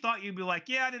honestly thought you'd be like,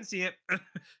 yeah, I didn't see it.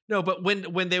 No, but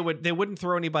when they wouldn't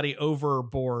throw anybody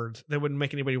overboard. They wouldn't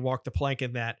make anybody walk the plank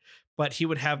in that. But he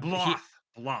would have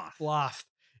Bloth.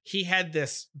 He had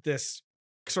this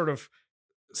sort of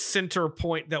center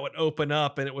point that would open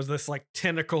up, and it was this like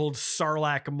tentacled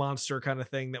sarlacc monster kind of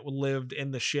thing that lived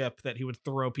in the ship that he would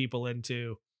throw people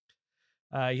into.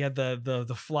 You had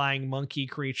the flying monkey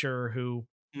creature who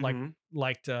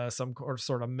liked some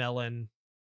sort of melon.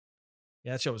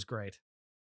 Yeah, that show was great.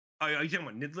 Oh, are you talking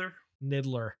about Niddler?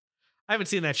 Niddler. I haven't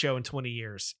seen that show in 20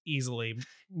 years, easily.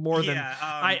 More than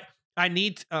I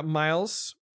need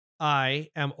Miles. I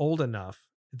am old enough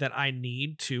that I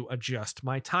need to adjust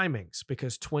my timings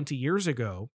because 20 years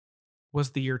ago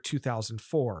was the year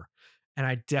 2004. And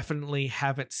I definitely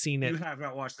haven't seen it. You have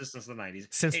not watched this since the 90s.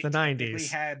 Since the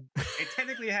 90s. It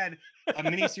technically had a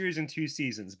miniseries and 2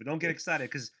 seasons, but don't get excited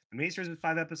because the miniseries was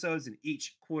 5 episodes and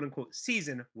each quote unquote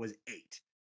season was 8.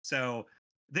 So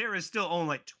there is still only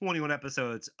like 21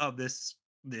 episodes of this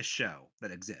show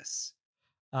that exists.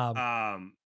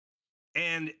 And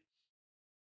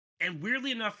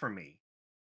weirdly enough for me,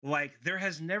 like there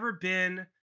has never been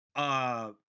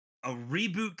a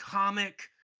reboot comic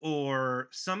or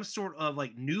some sort of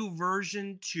like new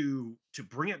version to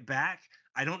bring it back.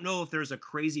 I don't know if there's a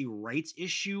crazy rights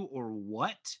issue or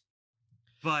what,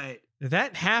 but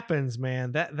that happens,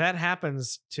 man. That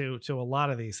happens to a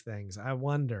lot of these things. I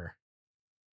wonder.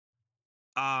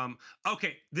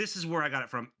 Okay, this is where I got it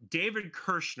from. David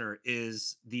Kirshner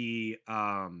is the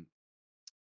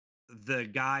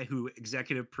guy who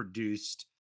executive produced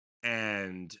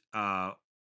and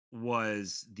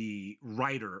was the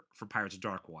writer for Pirates of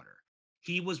Darkwater.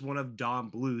 He was one of Don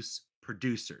Bluth's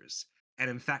producers and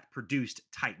in fact produced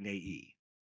Titan AE.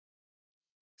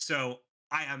 So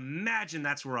I imagine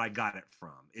that's where I got it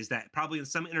from, is that probably in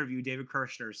some interview David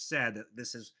Kirshner said that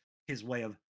this is his way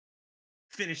of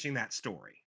finishing that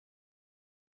story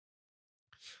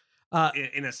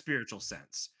in a spiritual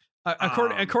sense.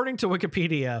 According to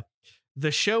Wikipedia,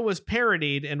 the show was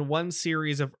parodied in one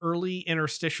series of early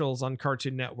interstitials on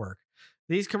Cartoon Network.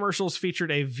 These commercials featured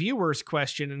a viewer's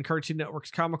question in Cartoon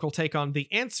Network's comical take on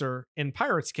the answer. In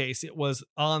Pirates' case, it was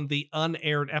on the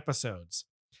unaired episodes.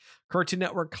 Cartoon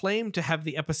Network claimed to have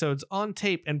the episodes on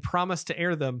tape and promised to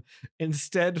air them,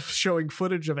 instead showing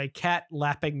footage of a cat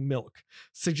lapping milk,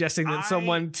 suggesting that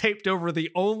someone taped over the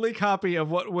only copy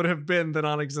of what would have been the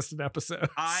non-existent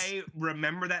episodes. I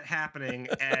remember that happening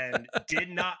and did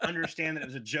not understand that it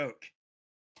was a joke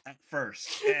at first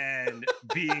and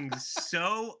being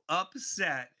so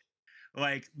upset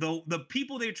Like the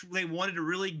people they wanted to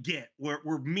really get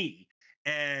were me.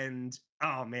 And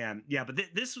oh man, yeah. But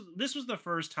this was the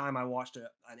first time I watched an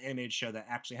animated show that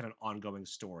actually had an ongoing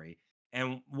story.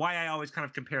 And why I always kind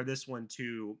of compare this one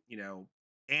to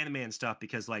anime and stuff,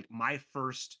 because like my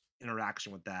first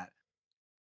interaction with that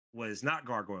was not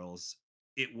Gargoyles,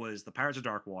 it was the Pirates of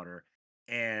Darkwater,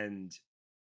 and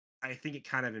I think it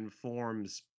kind of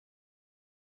informs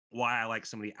why I like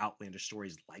some of the outlandish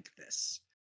stories like this.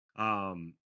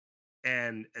 Um,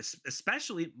 and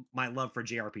especially my love for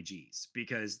JRPGs,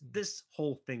 because this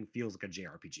whole thing feels like a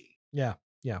JRPG. Yeah.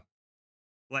 Yeah.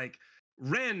 Like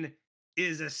Ren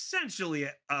is essentially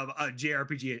a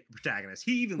JRPG protagonist.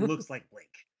 He even looks like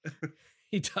Link.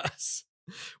 He does,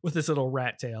 with his little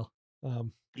rat tail.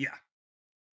 Yeah.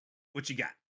 What you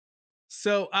got?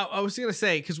 So I was gonna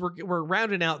say, because we're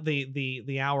rounding out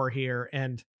the hour here,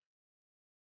 and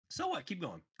so what? Keep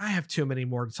going. I have too many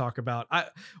more to talk about.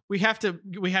 We have to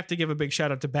give a big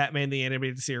shout out to Batman the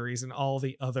Animated Series and all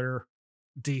the other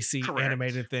DC Correct.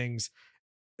 animated things.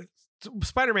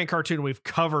 Spider-Man cartoon we've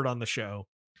covered on the show.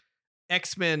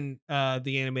 X-Men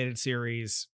the Animated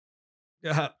Series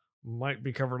might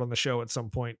be covered on the show at some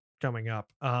point coming up,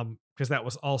 because that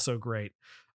was also great.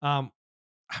 I'm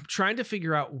trying to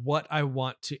figure out what I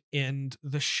want to end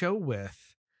the show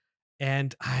with,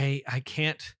 and I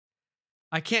can't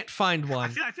find one.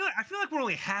 I feel like we're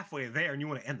only halfway there, and you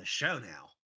want to end the show now.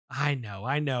 I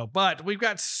know, but we've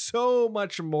got so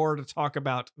much more to talk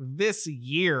about this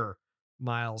year,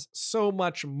 Miles. So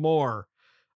much more.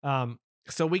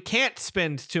 So we can't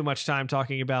spend too much time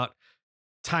talking about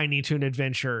Tiny Toon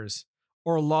Adventures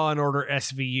or Law and Order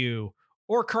SVU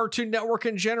or Cartoon Network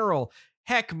in general.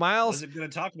 Heck, Miles, was it going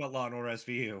to talk about Law and Order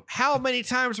SVU? How many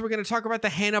times are we going to talk about the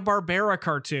Hanna-Barbera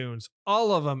cartoons?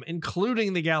 All of them,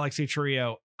 including the Galaxy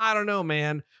Trio. I don't know,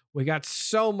 man. We got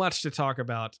so much to talk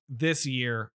about this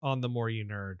year on The More You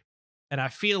Nerd. And I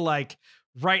feel like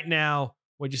right now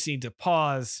we just need to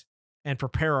pause and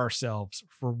prepare ourselves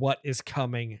for what is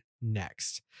coming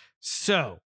next.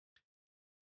 So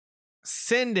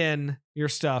send in your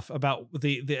stuff about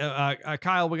the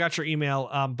Kyle. We got your email,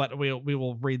 but we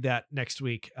will read that next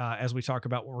week as we talk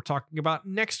about what we're talking about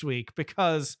next week,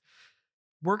 because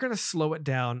we're gonna slow it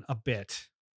down a bit.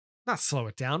 Not slow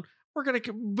it down. We're gonna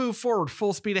move forward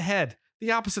full speed ahead.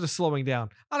 The opposite of slowing down.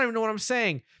 I don't even know what I'm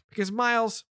saying, because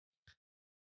Miles,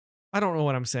 I don't know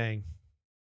what I'm saying,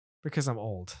 because I'm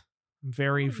old. I'm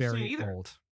very, very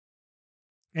old,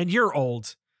 and you're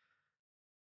old.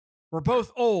 We're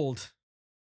both old.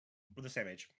 We're the same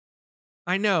age.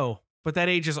 I know, but that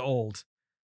age is old,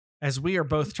 as we are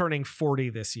both turning 40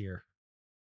 this year.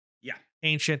 Yeah.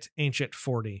 Ancient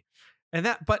 40. And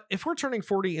that, but if we're turning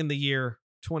 40 in the year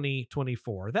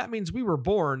 2024, that means we were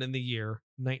born in the year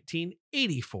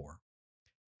 1984.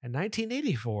 And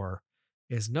 1984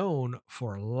 is known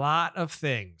for a lot of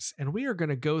things. And we are going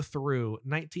to go through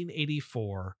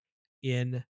 1984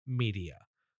 in media.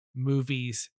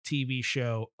 Movies, TV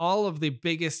show, all of the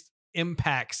biggest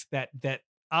impacts that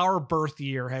our birth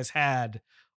year has had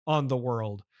on the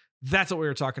world. That's what we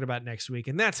were talking about next week.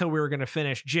 And that's how we're going to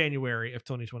finish January of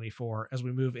 2024 as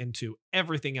we move into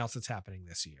everything else that's happening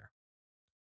this year.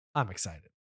 I'm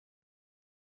excited.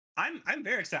 I'm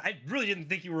very excited. I really didn't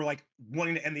think you were like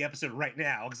wanting to end the episode right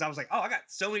now, because I was like, oh, I got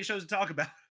so many shows to talk about.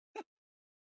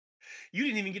 You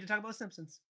didn't even get to talk about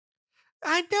Simpsons.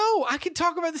 I know. I can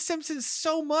talk about The Simpsons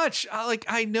so much.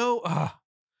 I know.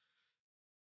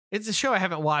 It's a show I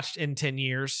haven't watched in 10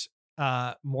 years.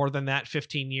 More than that,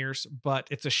 15 years. But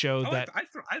it's a show that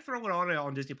I throw it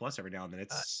on Disney Plus every now and then.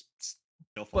 It's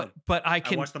still fun. But I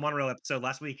watched the Monorail episode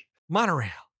last week.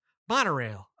 Monorail.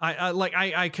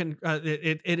 I can.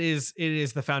 It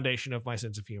is the foundation of my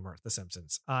sense of humor. The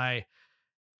Simpsons.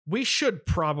 We should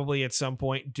probably at some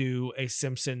point do a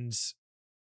Simpsons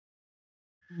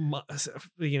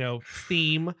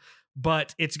theme,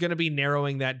 but it's going to be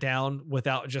narrowing that down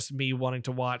without just me wanting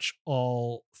to watch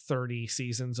all 30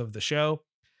 seasons of the show.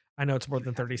 I know it's more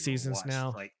than 30 seasons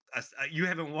now. Like you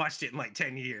haven't watched it in like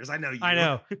 10 years. I know. I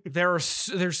know. There's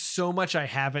so much I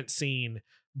haven't seen,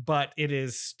 but it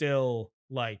is still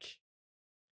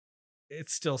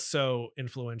it's still so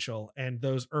influential, and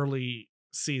those early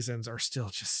seasons are still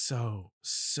just so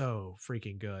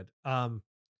freaking good. I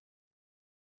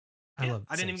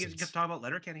didn't even get to talk about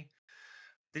Letterkenny.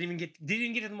 Didn't even get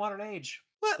to the modern age.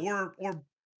 What? Or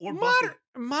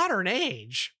modern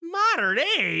age.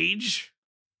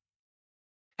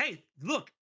 Hey,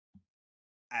 look.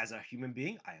 As a human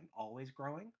being, I am always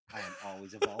growing. I am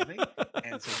always evolving,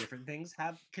 and so different things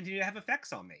continue to have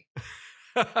effects on me.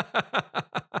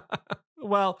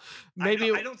 Well,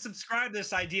 maybe I don't subscribe to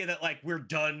this idea that like we're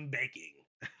done baking.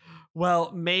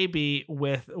 Well, maybe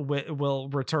with we'll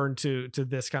return to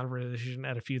this conversation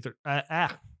at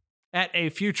a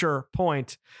future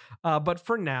point. But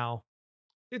for now,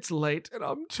 it's late and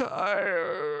I'm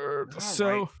tired. All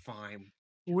So right, fine.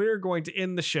 we're going to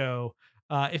end the show.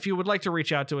 If you would like to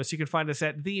reach out to us, you can find us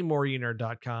at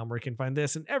themoreyounerd.com, where you can find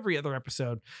this and every other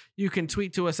episode. You can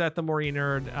tweet to us at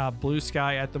themoreyounerd, Blue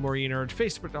Sky at themoreyounerd,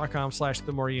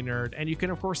 facebook.com/themoreyounerd, and you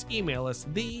can, of course, email us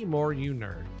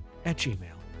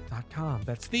themoreyounerd@gmail.com.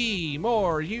 That's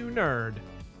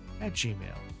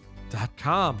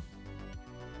themoreyounerd@gmail.com.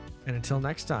 And until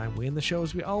next time, we end the show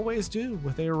as we always do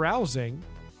with a rousing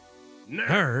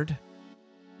nerd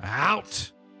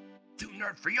out. Too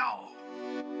nerd for y'all.